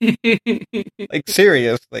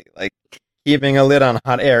 Seriously, keeping a lid on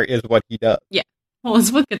hot air is what he does. Yeah. Well,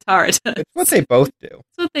 it's what Katara does. It's what they both do.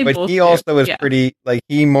 It's what they both do. But he also is pretty,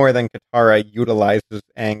 he more than Katara utilizes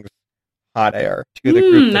Aang's hot air to the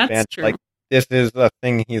group's advantage. True. This is a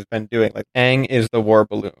thing he's been doing. Aang is the war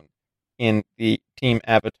balloon in the Team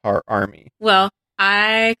Avatar army. Well,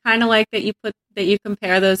 I kind of like that you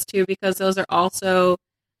compare those two, because those are also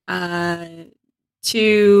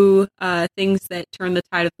two things that turn the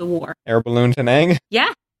tide of the war. Air balloons and Aang?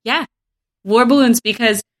 Yeah. War balloons,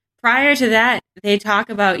 because prior to that, they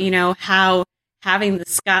talk about, how having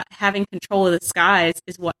control of the skies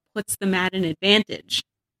is what puts them at an advantage.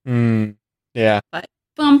 Yeah. But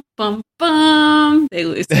bum bum bum, they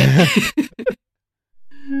lose it.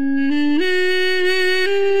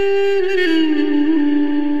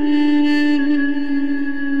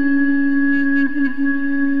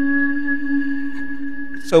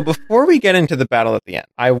 So before we get into the battle at the end,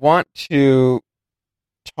 I want to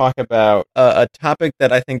talk about a topic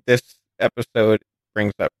that I think this episode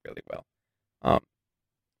brings up really well.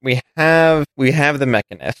 We have the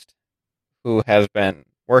Mechanist, who has been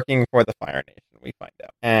working for the Fire Nation, we find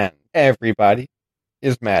out, and everybody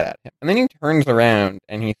is mad at him. And then he turns around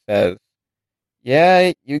and he says,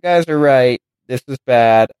 yeah, you guys are right. This is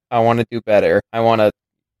bad. I want to do better. I want to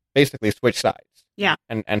basically switch sides. Yeah.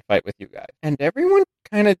 And fight with you guys. And everyone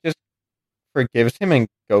kind of just forgives him and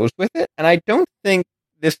goes with it. And I don't think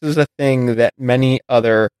this is a thing that many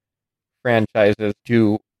other franchises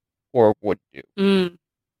do or would do.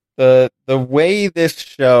 The way this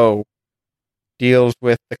show deals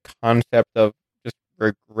with the concept of just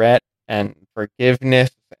regret and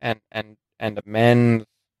forgiveness and amends,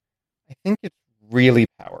 I think it's really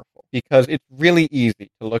powerful, because it's really easy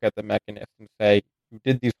to look at the Mechanist and say, you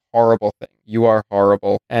did these horrible things. You are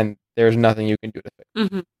horrible, and there's nothing you can do to fix it.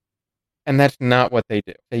 Mm-hmm. And that's not what they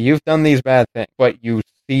do. So you've done these bad things, but you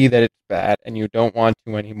see that it's bad, and you don't want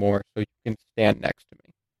to anymore, so you can stand next to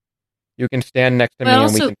me. You can stand next to me,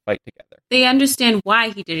 and we can fight together. They understand why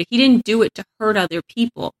he did it. He didn't do it to hurt other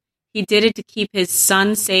people. He did it to keep his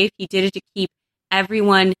son safe. He did it to keep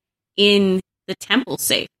everyone in the temple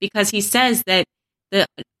safe, because he says that the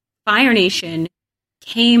Fire Nation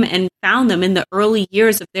came and found them in the early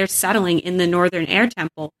years of their settling in the Northern Air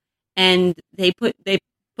Temple, and they put the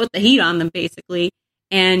heat on them basically,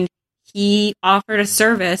 and he offered a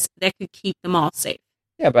service that could keep them all safe.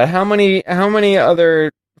 Yeah, but how many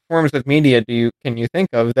other forms of media can you think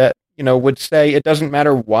of that, would say it doesn't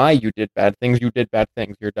matter why you did bad things, you're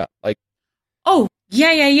done? Like, oh,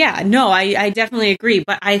 yeah. No, I definitely agree.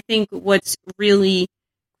 But I think what's really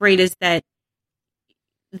great is that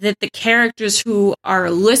the characters who are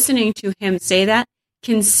listening to him say that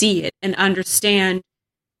can see it and understand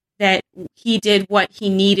that he did what he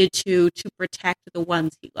needed to protect the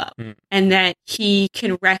ones he loved, and that he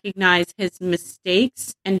can recognize his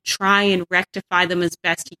mistakes and try and rectify them as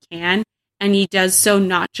best he can. And he does so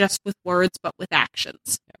not just with words, but with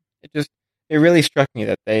actions. Yeah. It really struck me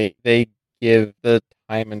that they give the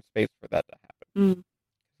time and space for that to happen.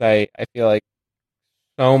 I feel like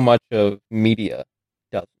so much of media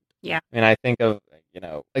doesn't. Yeah. I mean, I think of,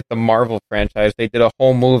 like the Marvel franchise, they did a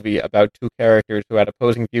whole movie about two characters who had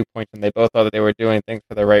opposing viewpoints, and they both thought that they were doing things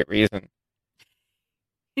for the right reason.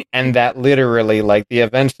 And that literally, like, the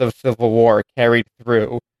events of Civil War carried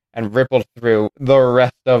through and rippled through the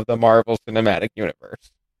rest of the Marvel Cinematic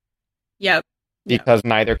Universe. Yep. Because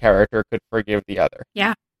neither character could forgive the other.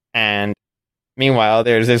 Yeah. And meanwhile,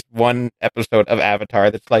 there's this one episode of Avatar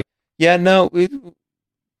that's like, yeah, no,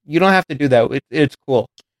 you don't have to do that. It's cool.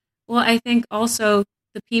 Well, I think also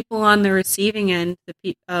the people on the receiving end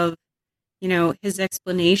of his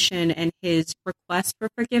explanation and his request for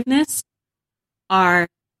forgiveness are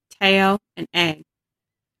Teo and Aang.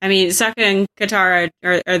 I mean, Sokka and Katara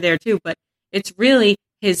are there too, but it's really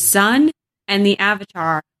his son and the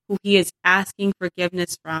Avatar who he is asking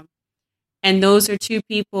forgiveness from. And those are two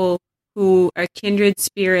people who are kindred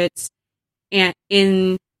spirits and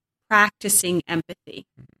in practicing empathy.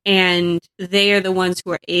 And they are the ones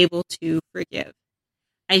who are able to forgive.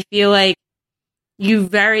 I feel like you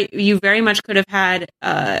very much could have had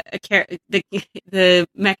the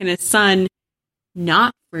Mechanist's son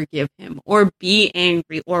not forgive him or be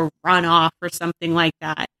angry or run off or something like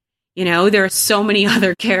that. There are so many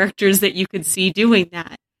other characters that you could see doing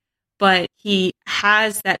that. But he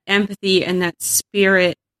has that empathy and that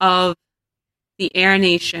spirit of the Air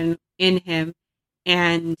Nation in him.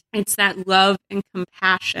 And it's that love and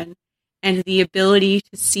compassion and the ability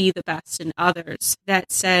to see the best in others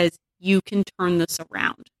that says, you can turn this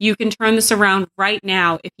around. You can turn this around right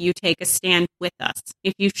now if you take a stand with us,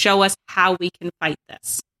 if you show us how we can fight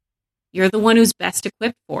this. You're the one who's best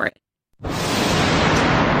equipped for it.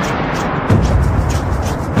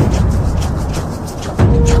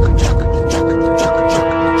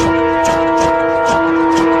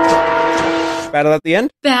 Battle at the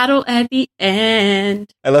end? Battle at the end.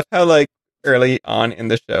 I love how, like, early on in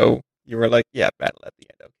the show, you were like, yeah, battle at the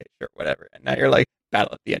end. Okay, sure, whatever. And now you're like,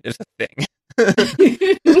 battle at the end is a thing.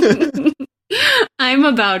 I'm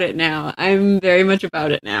about it now. I'm very much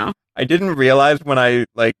about it now. I didn't realize when I,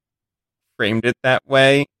 like, framed it that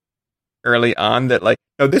way early on that, like,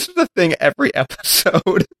 no, this is a thing every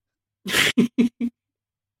episode.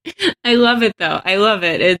 I love it, though. I love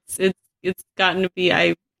it. It's gotten to be...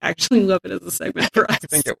 I actually love it as a segment for us. I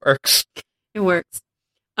think it works. It works.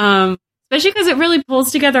 Especially because it really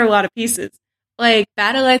pulls together a lot of pieces. Like,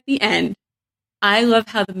 battle at the end. I love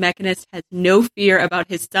how the Mechanist has no fear about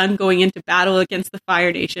his son going into battle against the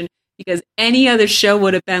Fire Nation, because any other show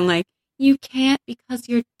would have been like, you can't because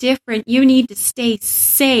you're different. You need to stay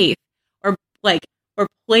safe. Or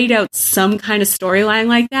played out some kind of storyline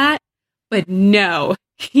like that. But no.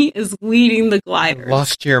 He is leading the gliders. I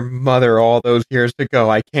lost your mother all those years ago.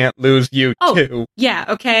 I can't lose you, too. Yeah,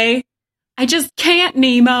 okay. I just can't,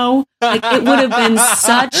 Nemo. Like, it would have been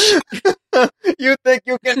such... You think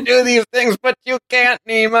you can do these things, but you can't,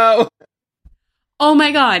 Nemo. Oh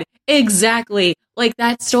my god, exactly. Like,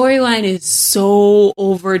 that storyline is so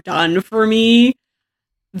overdone for me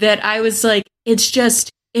that I was like, it's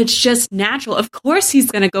just natural. Of course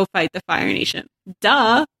he's gonna go fight the Fire Nation.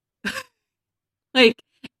 Duh. Like,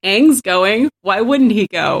 Aang's going. Why wouldn't he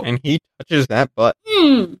go? And he touches that butt.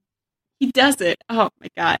 He does it. Oh my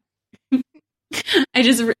god.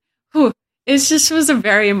 It just was a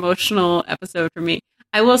very emotional episode for me.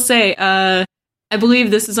 I will say, I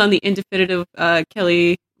believe this is on the indefinitive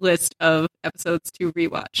Kelly list of episodes to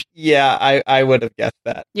rewatch. Yeah, I would have guessed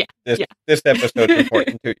that. Yeah. This episode's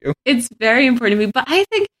important to you. It's very important to me, but I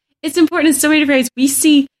think it's important in so many different ways. We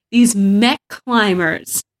see these mech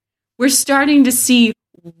climbers. We're starting to see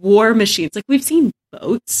war machines. Like, we've seen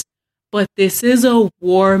boats, but this is a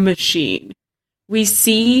war machine. We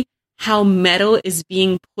see how metal is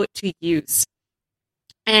being put to use.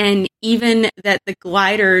 And even that the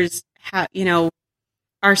gliders have,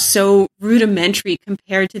 are so rudimentary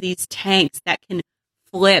compared to these tanks that can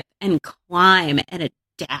flip and climb and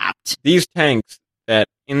adapt. These tanks that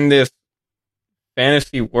in this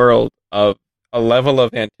fantasy world of a level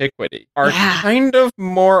of antiquity are kind of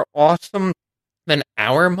more awesome than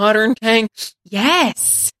our modern tanks.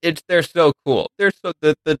 Yes. They're so cool. They're so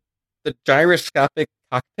the gyroscopic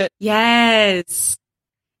cockpit. Yes.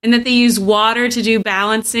 And that they use water to do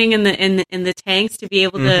balancing in the tanks to be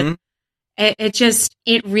able to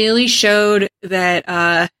it really showed that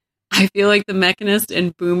I feel like the Mechanist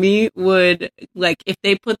and Boomy would, like, if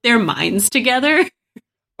they put their minds together.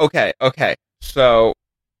 Okay. So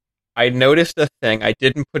I noticed a thing. I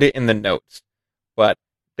didn't put it in the notes, but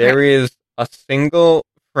there is a single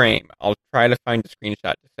frame. I'll try to find a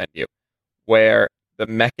screenshot to send you, where the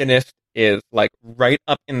Mechanist is like right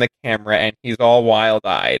up in the camera and he's all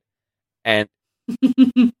wild-eyed, and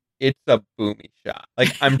it's a Boomy shot.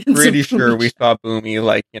 Like, I'm pretty sure we saw Boomy,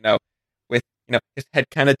 like, with his head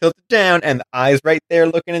kind of tilted down and the eyes right there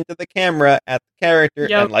looking into the camera at the character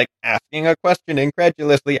and like asking a question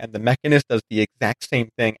incredulously, and the Mechanist does the exact same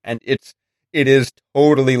thing, and it is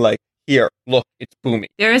totally like, here, look, it's Boomy.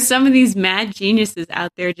 There are some of these mad geniuses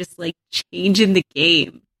out there just like changing the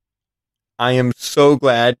game. I am so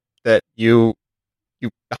glad that you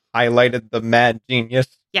highlighted the mad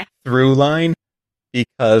genius through line,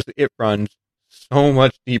 because it runs so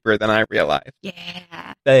much deeper than I realized.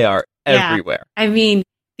 Yeah. They are everywhere. I mean,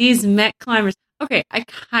 these mech climbers. Okay, I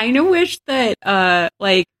kind of wish that, I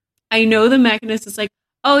know the Mechanist is like,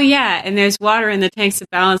 oh yeah, and there's water in the tanks to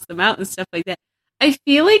balance them out and stuff like that. I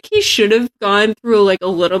feel like he should have gone through like a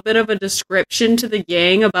little bit of a description to the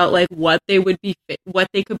gang about like what they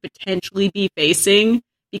could potentially be facing,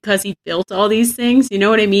 because he built all these things. You know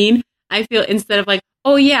what I mean? I feel, instead of like,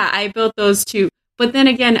 oh yeah, I built those too. But then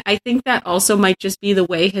again, I think that also might just be the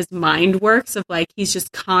way his mind works, of like, he's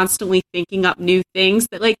just constantly thinking up new things,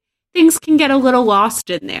 that like things can get a little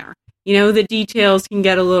lost in there. The details can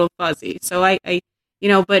get a little fuzzy. So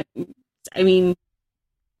but I mean,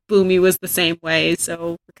 Boomy was the same way.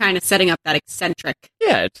 So we're kind of setting up that eccentric.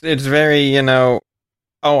 Yeah, it's very, oh,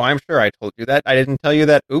 I'm sure I told you that. I didn't tell you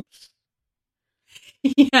that. Oops.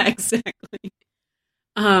 Yeah, exactly.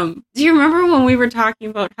 Do you remember when we were talking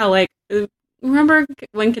about how, like, remember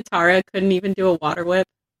when Katara couldn't even do a water whip?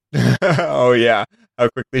 Oh, yeah. How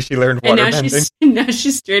quickly she learned water bending. Now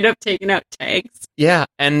she's straight up taking out tanks. Yeah,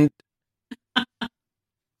 and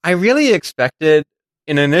I really expected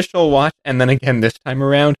an initial watch, and then again this time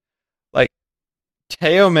around, like,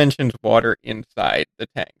 Teo mentions water inside the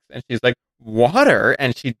tanks, and she's like, water?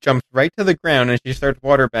 And she jumps right to the ground, and she starts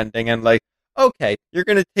water bending, and like, okay, you're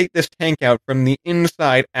going to take this tank out from the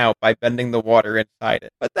inside out by bending the water inside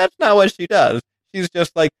it. But that's not what she does. She's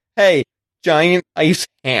just like, hey, giant ice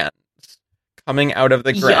hands coming out of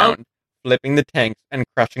the ground, flipping the tanks and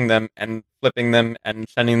crushing them and flipping them and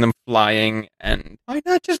sending them flying. And why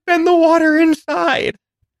not just bend the water inside?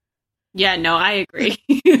 Yeah, no, I agree.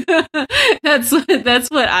 That's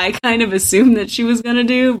what I kind of assumed that she was going to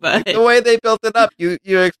do. But the way they built it up, you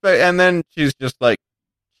expect, and then she's just like,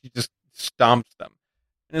 she just stomps them.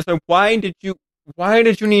 And it's like, why did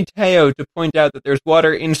you need Teo to point out that there's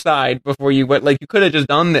water inside before you went? Like, you could have just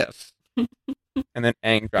done this. And then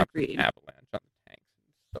Aang drops an avalanche on the tank.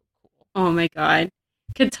 So cool. Oh my god.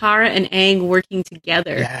 Katara and Aang working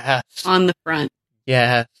together on the front.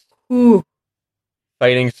 Yes. Ooh.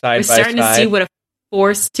 Fighting side by side. We're starting to see what a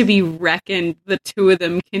force to be reckoned the two of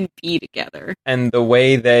them can be together. And the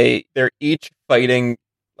way they're each fighting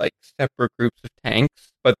like separate groups of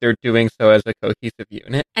tanks, but they're doing so as a cohesive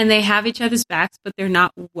unit. And they have each other's backs, but they're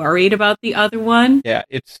not worried about the other one. Yeah,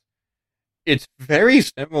 it's very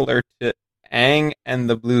similar to Aang and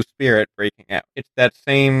the Blue Spirit breaking out. It's that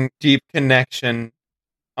same deep connection,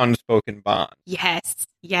 unspoken bond. Yes.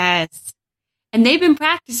 And they've been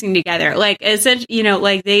practicing together. Like, essentially,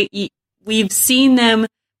 like we've seen them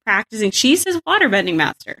practicing. She's his waterbending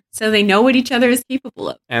master, so they know what each other is capable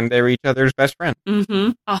of. And they're each other's best friend.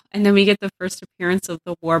 Mm-hmm. Oh, and then we get the first appearance of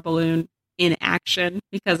the war balloon in action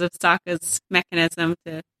because of Sokka's mechanism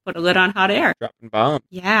to put a lid on hot air. Dropping bombs.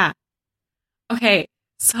 Yeah. Okay,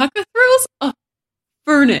 Sokka throws a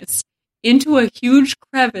furnace into a huge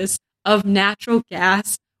crevice of natural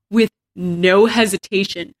gas with no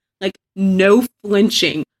hesitation, like no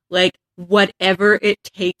flinching, like whatever it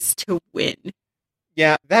takes to win.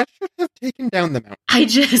 Yeah, that should have taken down the mountain. He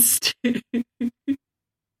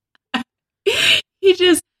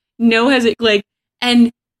just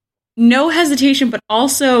and no hesitation, but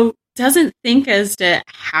also doesn't think as to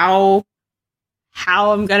how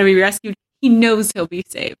I'm going to be rescued. He knows he'll be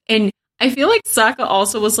saved. And I feel like Sokka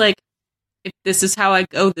also was like, if this is how I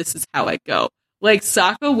go, this is how I go. Like,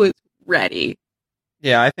 Sokka was ready.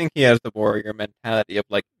 Yeah, I think he has the warrior mentality of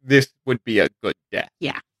like, this would be a good death.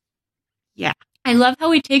 Yeah. Yeah. I love how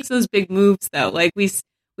he takes those big moves, though. Like,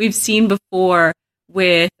 we've seen before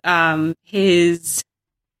with his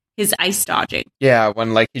ice dodging. Yeah,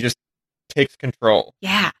 when like he just takes control.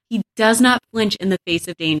 Yeah. He does not flinch in the face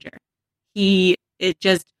of danger. It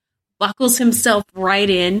just buckles himself right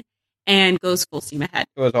in and goes full steam ahead.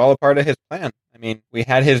 It was all a part of his plan. I mean, we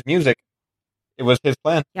had his music. It was his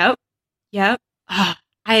plan. Yep.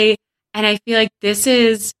 I feel like this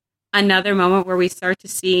is another moment where we start to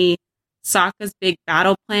see Sokka's big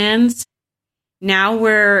battle plans. Now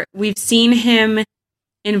we've seen him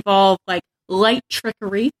involve like light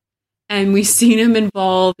trickery, and we've seen him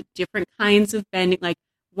involve different kinds of bending, like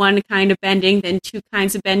one kind of bending, then two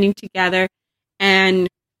kinds of bending together. And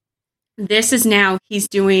this is now he's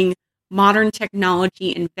doing modern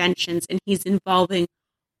technology inventions, and he's involving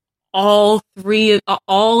all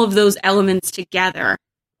of those elements together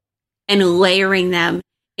and layering them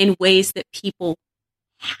in ways that people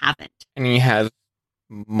haven't. And he has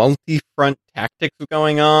multi-front tactics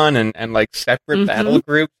going on and like separate battle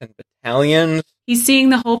groups and battalions. He's seeing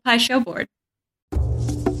the whole pie show board.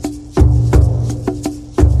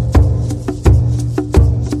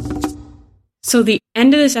 So the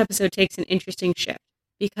end of this episode takes an interesting shift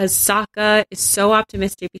because Sokka is so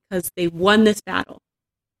optimistic because they won this battle.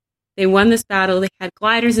 They won this battle. They had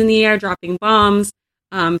gliders in the air dropping bombs.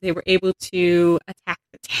 They were able to attack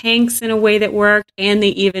the tanks in a way that worked, and they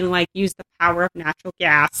even like used the power of natural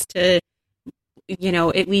gas to,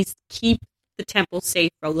 at least keep the temple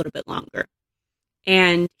safe for a little bit longer.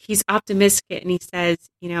 And he's optimistic, and he says,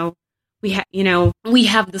 we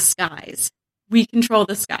have the skies. We control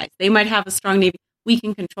the skies. They might have a strong navy. We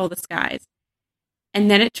can control the skies. And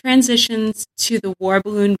then it transitions to the war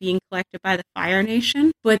balloon being collected by the Fire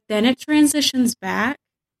Nation. But then it transitions back,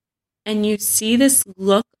 and you see this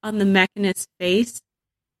look on the Mechanist's face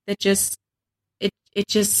that just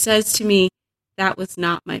says to me, that was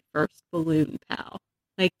not my first balloon, pal.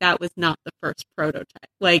 Like, that was not the first prototype.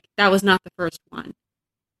 Like, that was not the first one.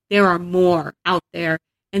 There are more out there,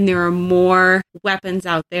 and there are more weapons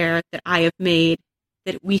out there that I have made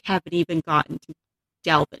that we haven't even gotten to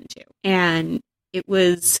delve into. And it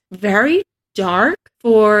was very dark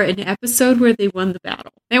for an episode where they won the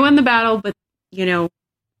battle. They won the battle, but,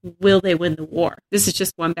 will they win the war? This is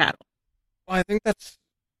just one battle. Well, I think that's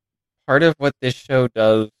part of what this show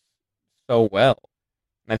does so well.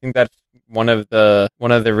 And I think that's one of the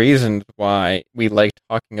reasons why we like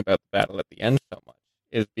talking about the battle at the end so much,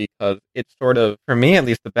 is because it's sort of, for me at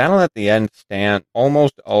least, the battle at the end stands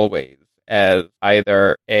almost always as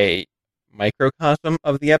either a microcosm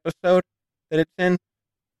of the episode that it's in,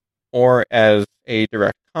 or as a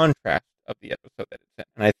direct contrast of the episode that it's in.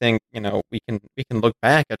 And I think, we can look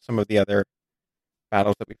back at some of the other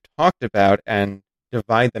battles that we've talked about and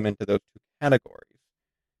divide them into those two categories.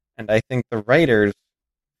 And I think the writers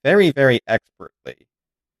very, very expertly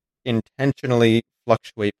intentionally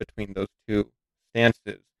fluctuate between those two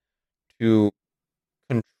stances to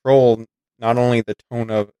control not only the tone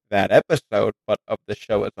of that episode, but of the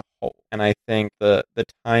show as a whole. And I think the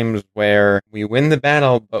times where we win the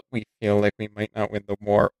battle, but we feel like we might not win the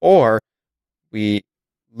war, or we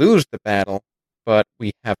lose the battle, but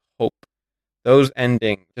we have hope, those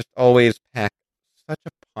endings just always pack such a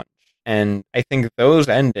punch. And I think those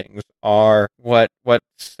endings are what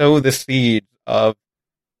sow the seeds of,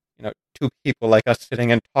 two people like us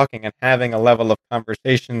sitting and talking and having a level of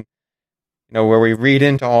conversation, where we read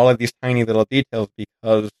into all of these tiny little details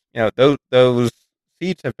because, those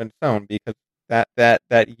seeds have been sown, because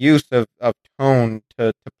that use of tone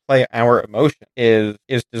to play our emotion is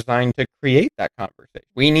designed to create that conversation.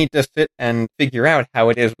 We need to sit and figure out how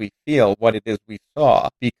it is we feel, what it is we saw,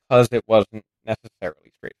 because it wasn't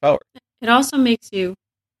necessarily straightforward. It also makes you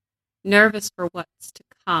nervous for what's to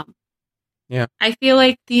come. Yeah. I feel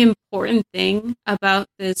like the important thing about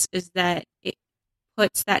this is that it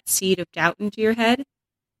puts that seed of doubt into your head,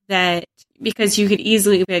 that because you could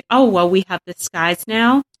easily be like, oh, well, we have the skies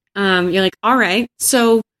now. You're like, all right,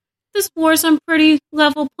 so this war's on pretty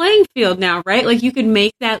level playing field now, right? Like, you could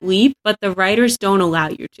make that leap, but the writers don't allow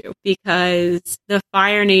you to, because the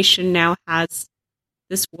Fire Nation now has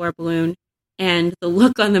this war balloon, and the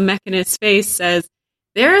look on the Mechanist's face says,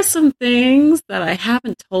 there are some things that I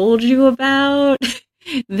haven't told you about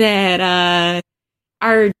that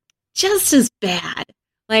are just as bad.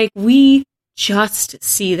 Like, we just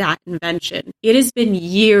see that invention. It has been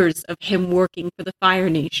years of him working for the Fire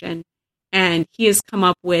Nation, and he has come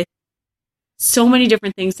up with so many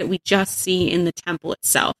different things that we just see in the temple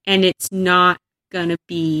itself. And it's not going to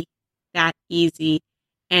be that easy.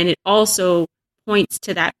 And it also points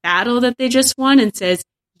to that battle that they just won and says,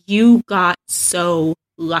 you got so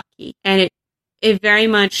lucky. And it very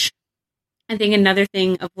much, I think another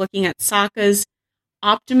thing of looking at Sokka's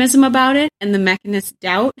optimism about it and the Mechanist's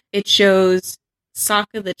doubt, it shows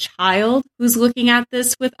Sokka the child who's looking at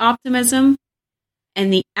this with optimism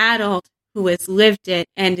and the adult who has lived it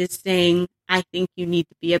and is saying, I think you need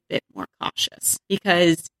to be a bit more cautious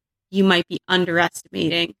because you might be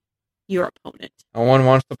underestimating your opponent. No one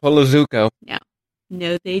wants to pull a Zuko.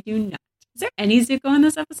 No, they do not. Is there any Zuko in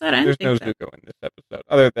this episode? I don't There's think no Zuko in this episode,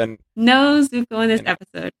 other than no Zuko in this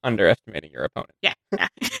episode. Underestimating your opponent. Yeah.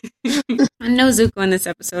 No Zuko in this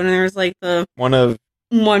episode, and there was like the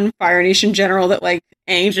one Fire Nation general that like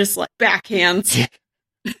Aang just like backhands.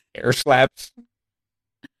 Air slaps.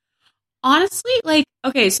 Honestly, like,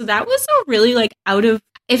 okay, so that was a really like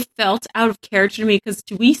it felt out of character to me because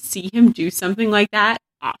do we see him do something like that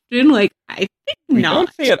often? Like, I think we not. We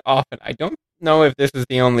don't see it often. I don't know if this is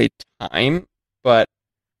the only time, but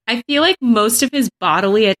I feel like most of his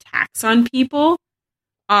bodily attacks on people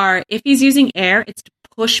are, if he's using air, it's to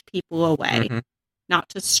push people away, not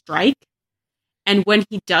to strike. And when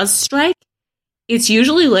he does strike, it's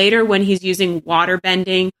usually later when he's using water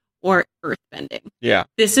bending or earth bending. Yeah.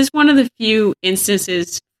 This is one of the few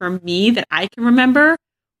instances for me that I can remember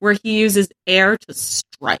where he uses air to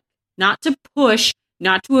strike, not to push,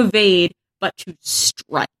 not to evade, but to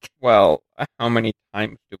strike. Well, how many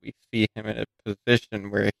times do we see him in a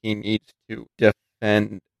position where he needs to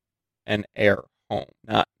defend an air home?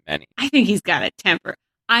 Not many. I think he's got a temper.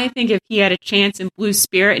 I think if he had a chance in Blue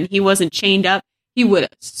Spirit and he wasn't chained up, he would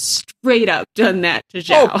have straight up done that to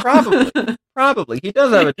Zhao. Oh, probably. Probably. He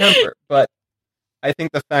does have a temper, but I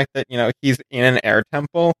think the fact that, he's in an air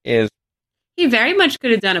temple is... He very much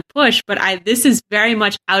could have done a push, but this is very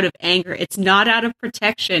much out of anger. It's not out of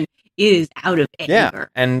protection. It is out of anger. Yeah,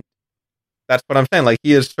 and that's what I'm saying. Like,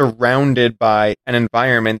 he is surrounded by an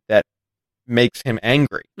environment that makes him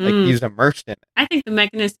angry. Like, he's immersed in it. I think the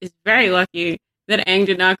Mechanist is very lucky that Aang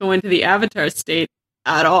did not go into the Avatar state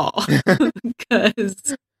at all.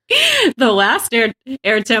 Because the last air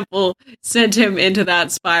temple sent him into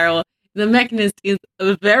that spiral. The Mechanist is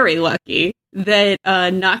very lucky that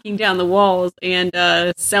knocking down the walls and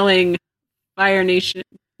selling the Fire Nation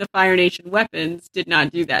weapons did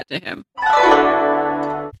not do that to him.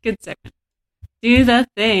 Good segment. Do the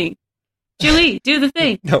thing. Julie, do the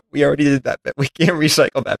thing. No, we already did that bit. We can't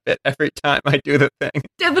recycle that bit every time I do the thing.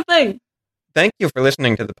 Do the thing. Thank you for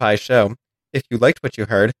listening to The Pie Show. If you liked what you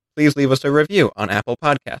heard, please leave us a review on Apple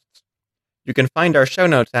Podcasts. You can find our show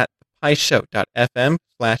notes at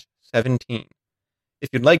thepieshow.fm/17. If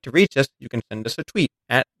you'd like to reach us, you can send us a tweet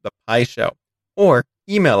at The Pie Show or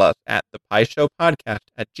email us at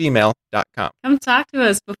thepieshowpodcast@gmail.com. Come talk to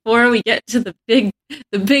us before we get to the big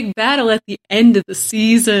battle at the end of the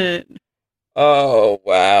season. Oh,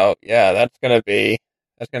 wow. Yeah, that's going to be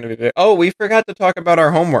big. Oh, we forgot to talk about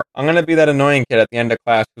our homework. I'm going to be that annoying kid at the end of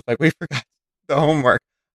class who's like, we forgot the homework.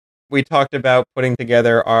 We talked about putting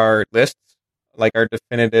together our lists, like our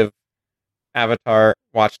definitive Avatar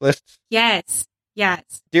watch lists. Yes.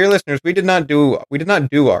 Dear listeners, we did not do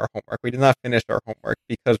our homework. We did not finish our homework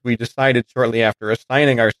because we decided shortly after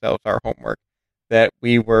assigning ourselves our homework that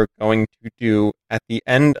we were going to do at the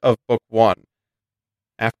end of book 1,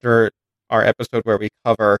 after our episode where we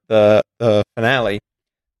cover the finale,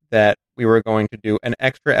 that we were going to do an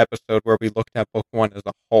extra episode where we looked at book 1 as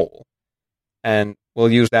a whole. And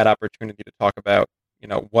we'll use that opportunity to talk about,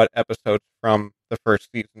 what episodes from the first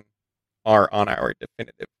season are on our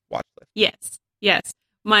definitive watch list. Yes.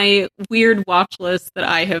 My weird watch list that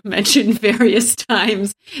I have mentioned various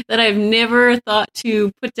times that I've never thought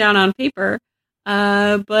to put down on paper,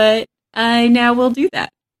 but I now will do that.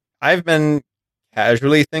 I've been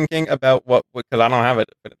casually thinking about because I don't have a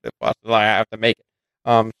definitive watch list, I have to make it.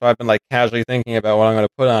 So I've been casually thinking about what I'm going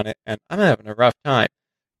to put on it, and I'm having a rough time.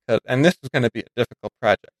 And this is going to be a difficult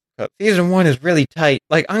project because season 1 is really tight.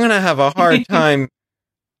 I'm going to have a hard time.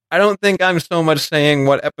 I don't think I'm so much saying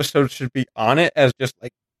what episodes should be on it as just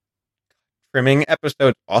trimming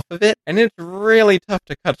episodes off of it. And it's really tough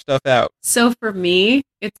to cut stuff out. So for me,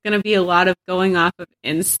 it's going to be a lot of going off of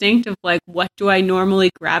instinct of what do I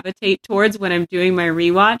normally gravitate towards when I'm doing my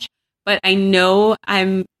rewatch. But I know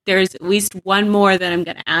there's at least one more that I'm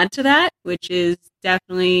going to add to that, which is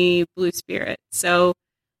definitely Blue Spirit. So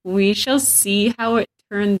we shall see how it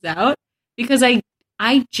turns out, because I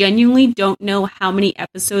genuinely don't know how many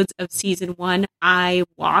episodes of season 1 I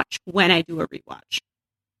watch when I do a rewatch.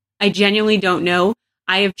 I genuinely don't know.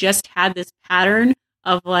 I have just had this pattern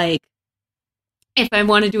of like, if I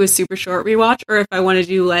want to do a super short rewatch, or if I want to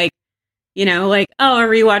do like, a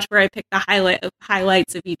rewatch where I pick the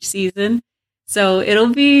highlights of each season. So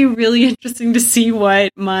it'll be really interesting to see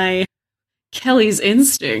what my Kelly's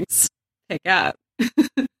instincts pick up.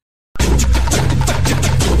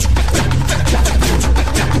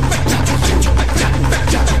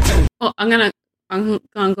 Well, I'm gonna go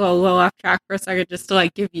a little off track for a second just to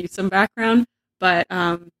like give you some background. But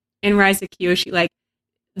in Rise of Kyoshi, like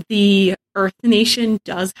the Earth Nation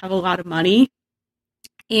does have a lot of money,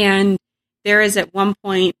 and there is at one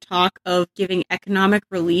point talk of giving economic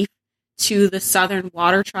relief to the Southern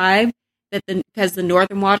Water Tribe because the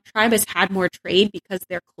Northern Water Tribe has had more trade because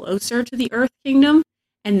they're closer to the Earth Kingdom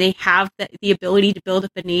and they have the ability to build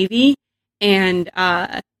up a navy. And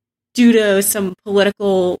due to some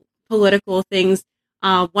political things,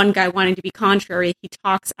 one guy wanting to be contrary, he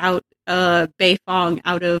talks out Beifong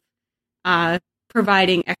out of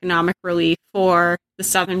providing economic relief for the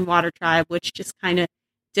Southern Water Tribe, which just kind of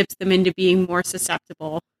dips them into being more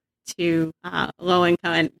susceptible to low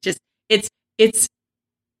income. And just it's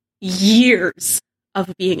years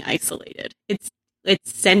of being isolated. It's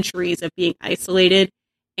centuries of being isolated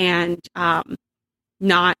and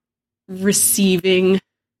not receiving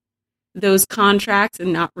those contracts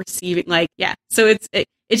and not receiving so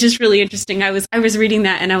it's just really interesting. I was reading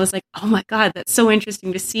that and I was like, oh my god, that's so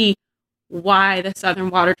interesting to see why the Southern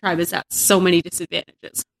Water Tribe is at so many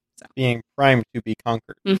disadvantages. So being primed to be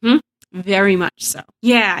conquered. Mm-hmm. Very much so.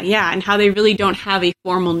 Yeah, and how they really don't have a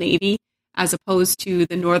formal navy as opposed to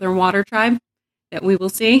the Northern Water Tribe that we will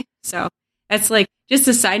see. So that's like just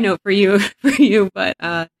a side note for you, but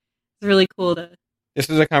it's really cool to. This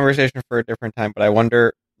is a conversation for a different time, but I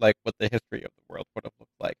wonder like what the history of the world would have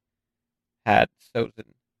looked like had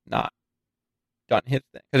Sozin not done his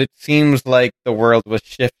thing, because it seems like the world was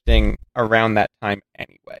shifting around that time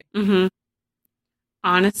anyway. Mm-hmm.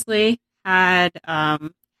 Honestly, had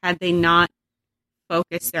they not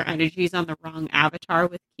focused their energies on the wrong avatar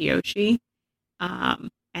with Kyoshi,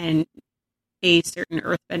 and a certain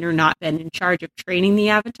earthbender not been in charge of training the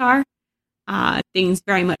avatar, things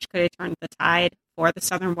very much could have turned the tide for the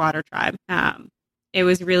Southern Water Tribe. It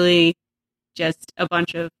was really just a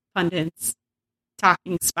bunch of pundits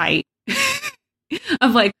talking spite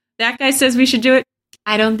of like, that guy says we should do it.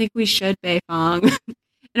 I don't think we should, Beifong.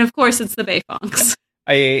 And of course it's the Beifongs.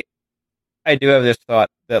 I do have this thought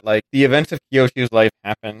that like the events of Kyoshi's life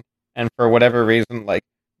happen, and for whatever reason, like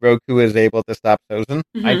Roku is able to stop Sozin.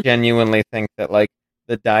 Mm-hmm. I genuinely think that like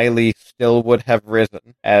the Dai Li still would have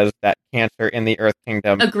risen as that cancer in the Earth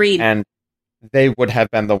Kingdom. Agreed. And they would have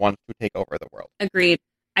been the ones to take over the world. Agreed.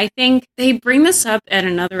 I think they bring this up at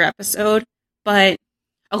another episode, but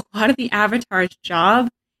a lot of the Avatar's job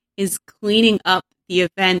is cleaning up the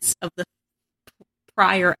events of the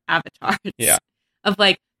prior Avatars. Yeah. Of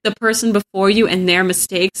like the person before you and their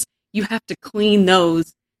mistakes, you have to clean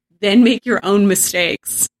those, then make your own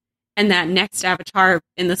mistakes. And that next Avatar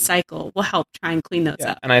in the cycle will help try and clean those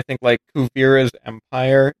up. And I think like Kuvira's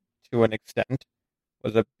empire, to an extent,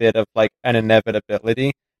 was a bit of like an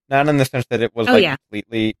inevitability. Not in the sense that it was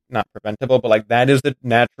completely not preventable, but like that is the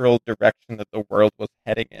natural direction that the world was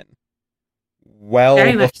heading in. Well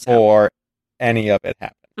before any of it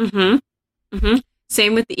happened. Mm-hmm. Mm-hmm.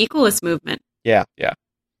 Same with the equalist movement. Yeah.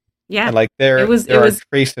 And like there are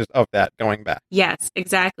traces of that going back. Yes,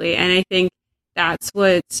 exactly. And I think that's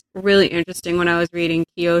what's really interesting when I was reading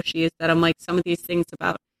Kyoshi is that I'm like, some of these things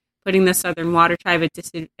about putting the Southern Water Tribe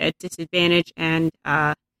at disadvantage, and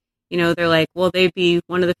they're like, well, they'd be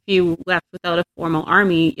one of the few left without a formal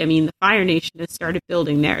army. I mean, the Fire Nation has started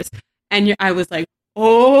building theirs, and I was like,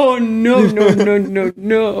 oh no.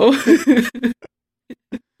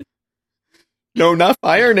 No, not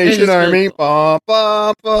Fire Nation army. Bah,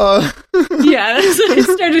 bah, bah. Yeah, that's what I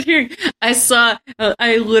started hearing.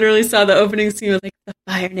 I literally saw the opening scene with like the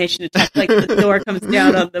Fire Nation attack, like the door comes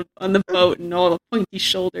down on the boat and all the pointy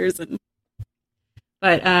shoulders,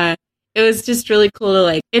 but it was just really cool to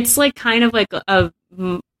like. It's like kind of like a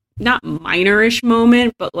not minor-ish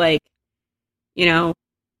moment, but like,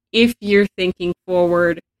 if you're thinking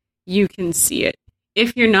forward, you can see it.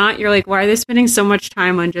 If you're not, you're like, why are they spending so much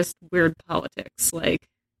time on just weird politics? Like,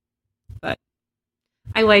 but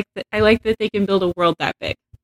I like that they can build a world that big.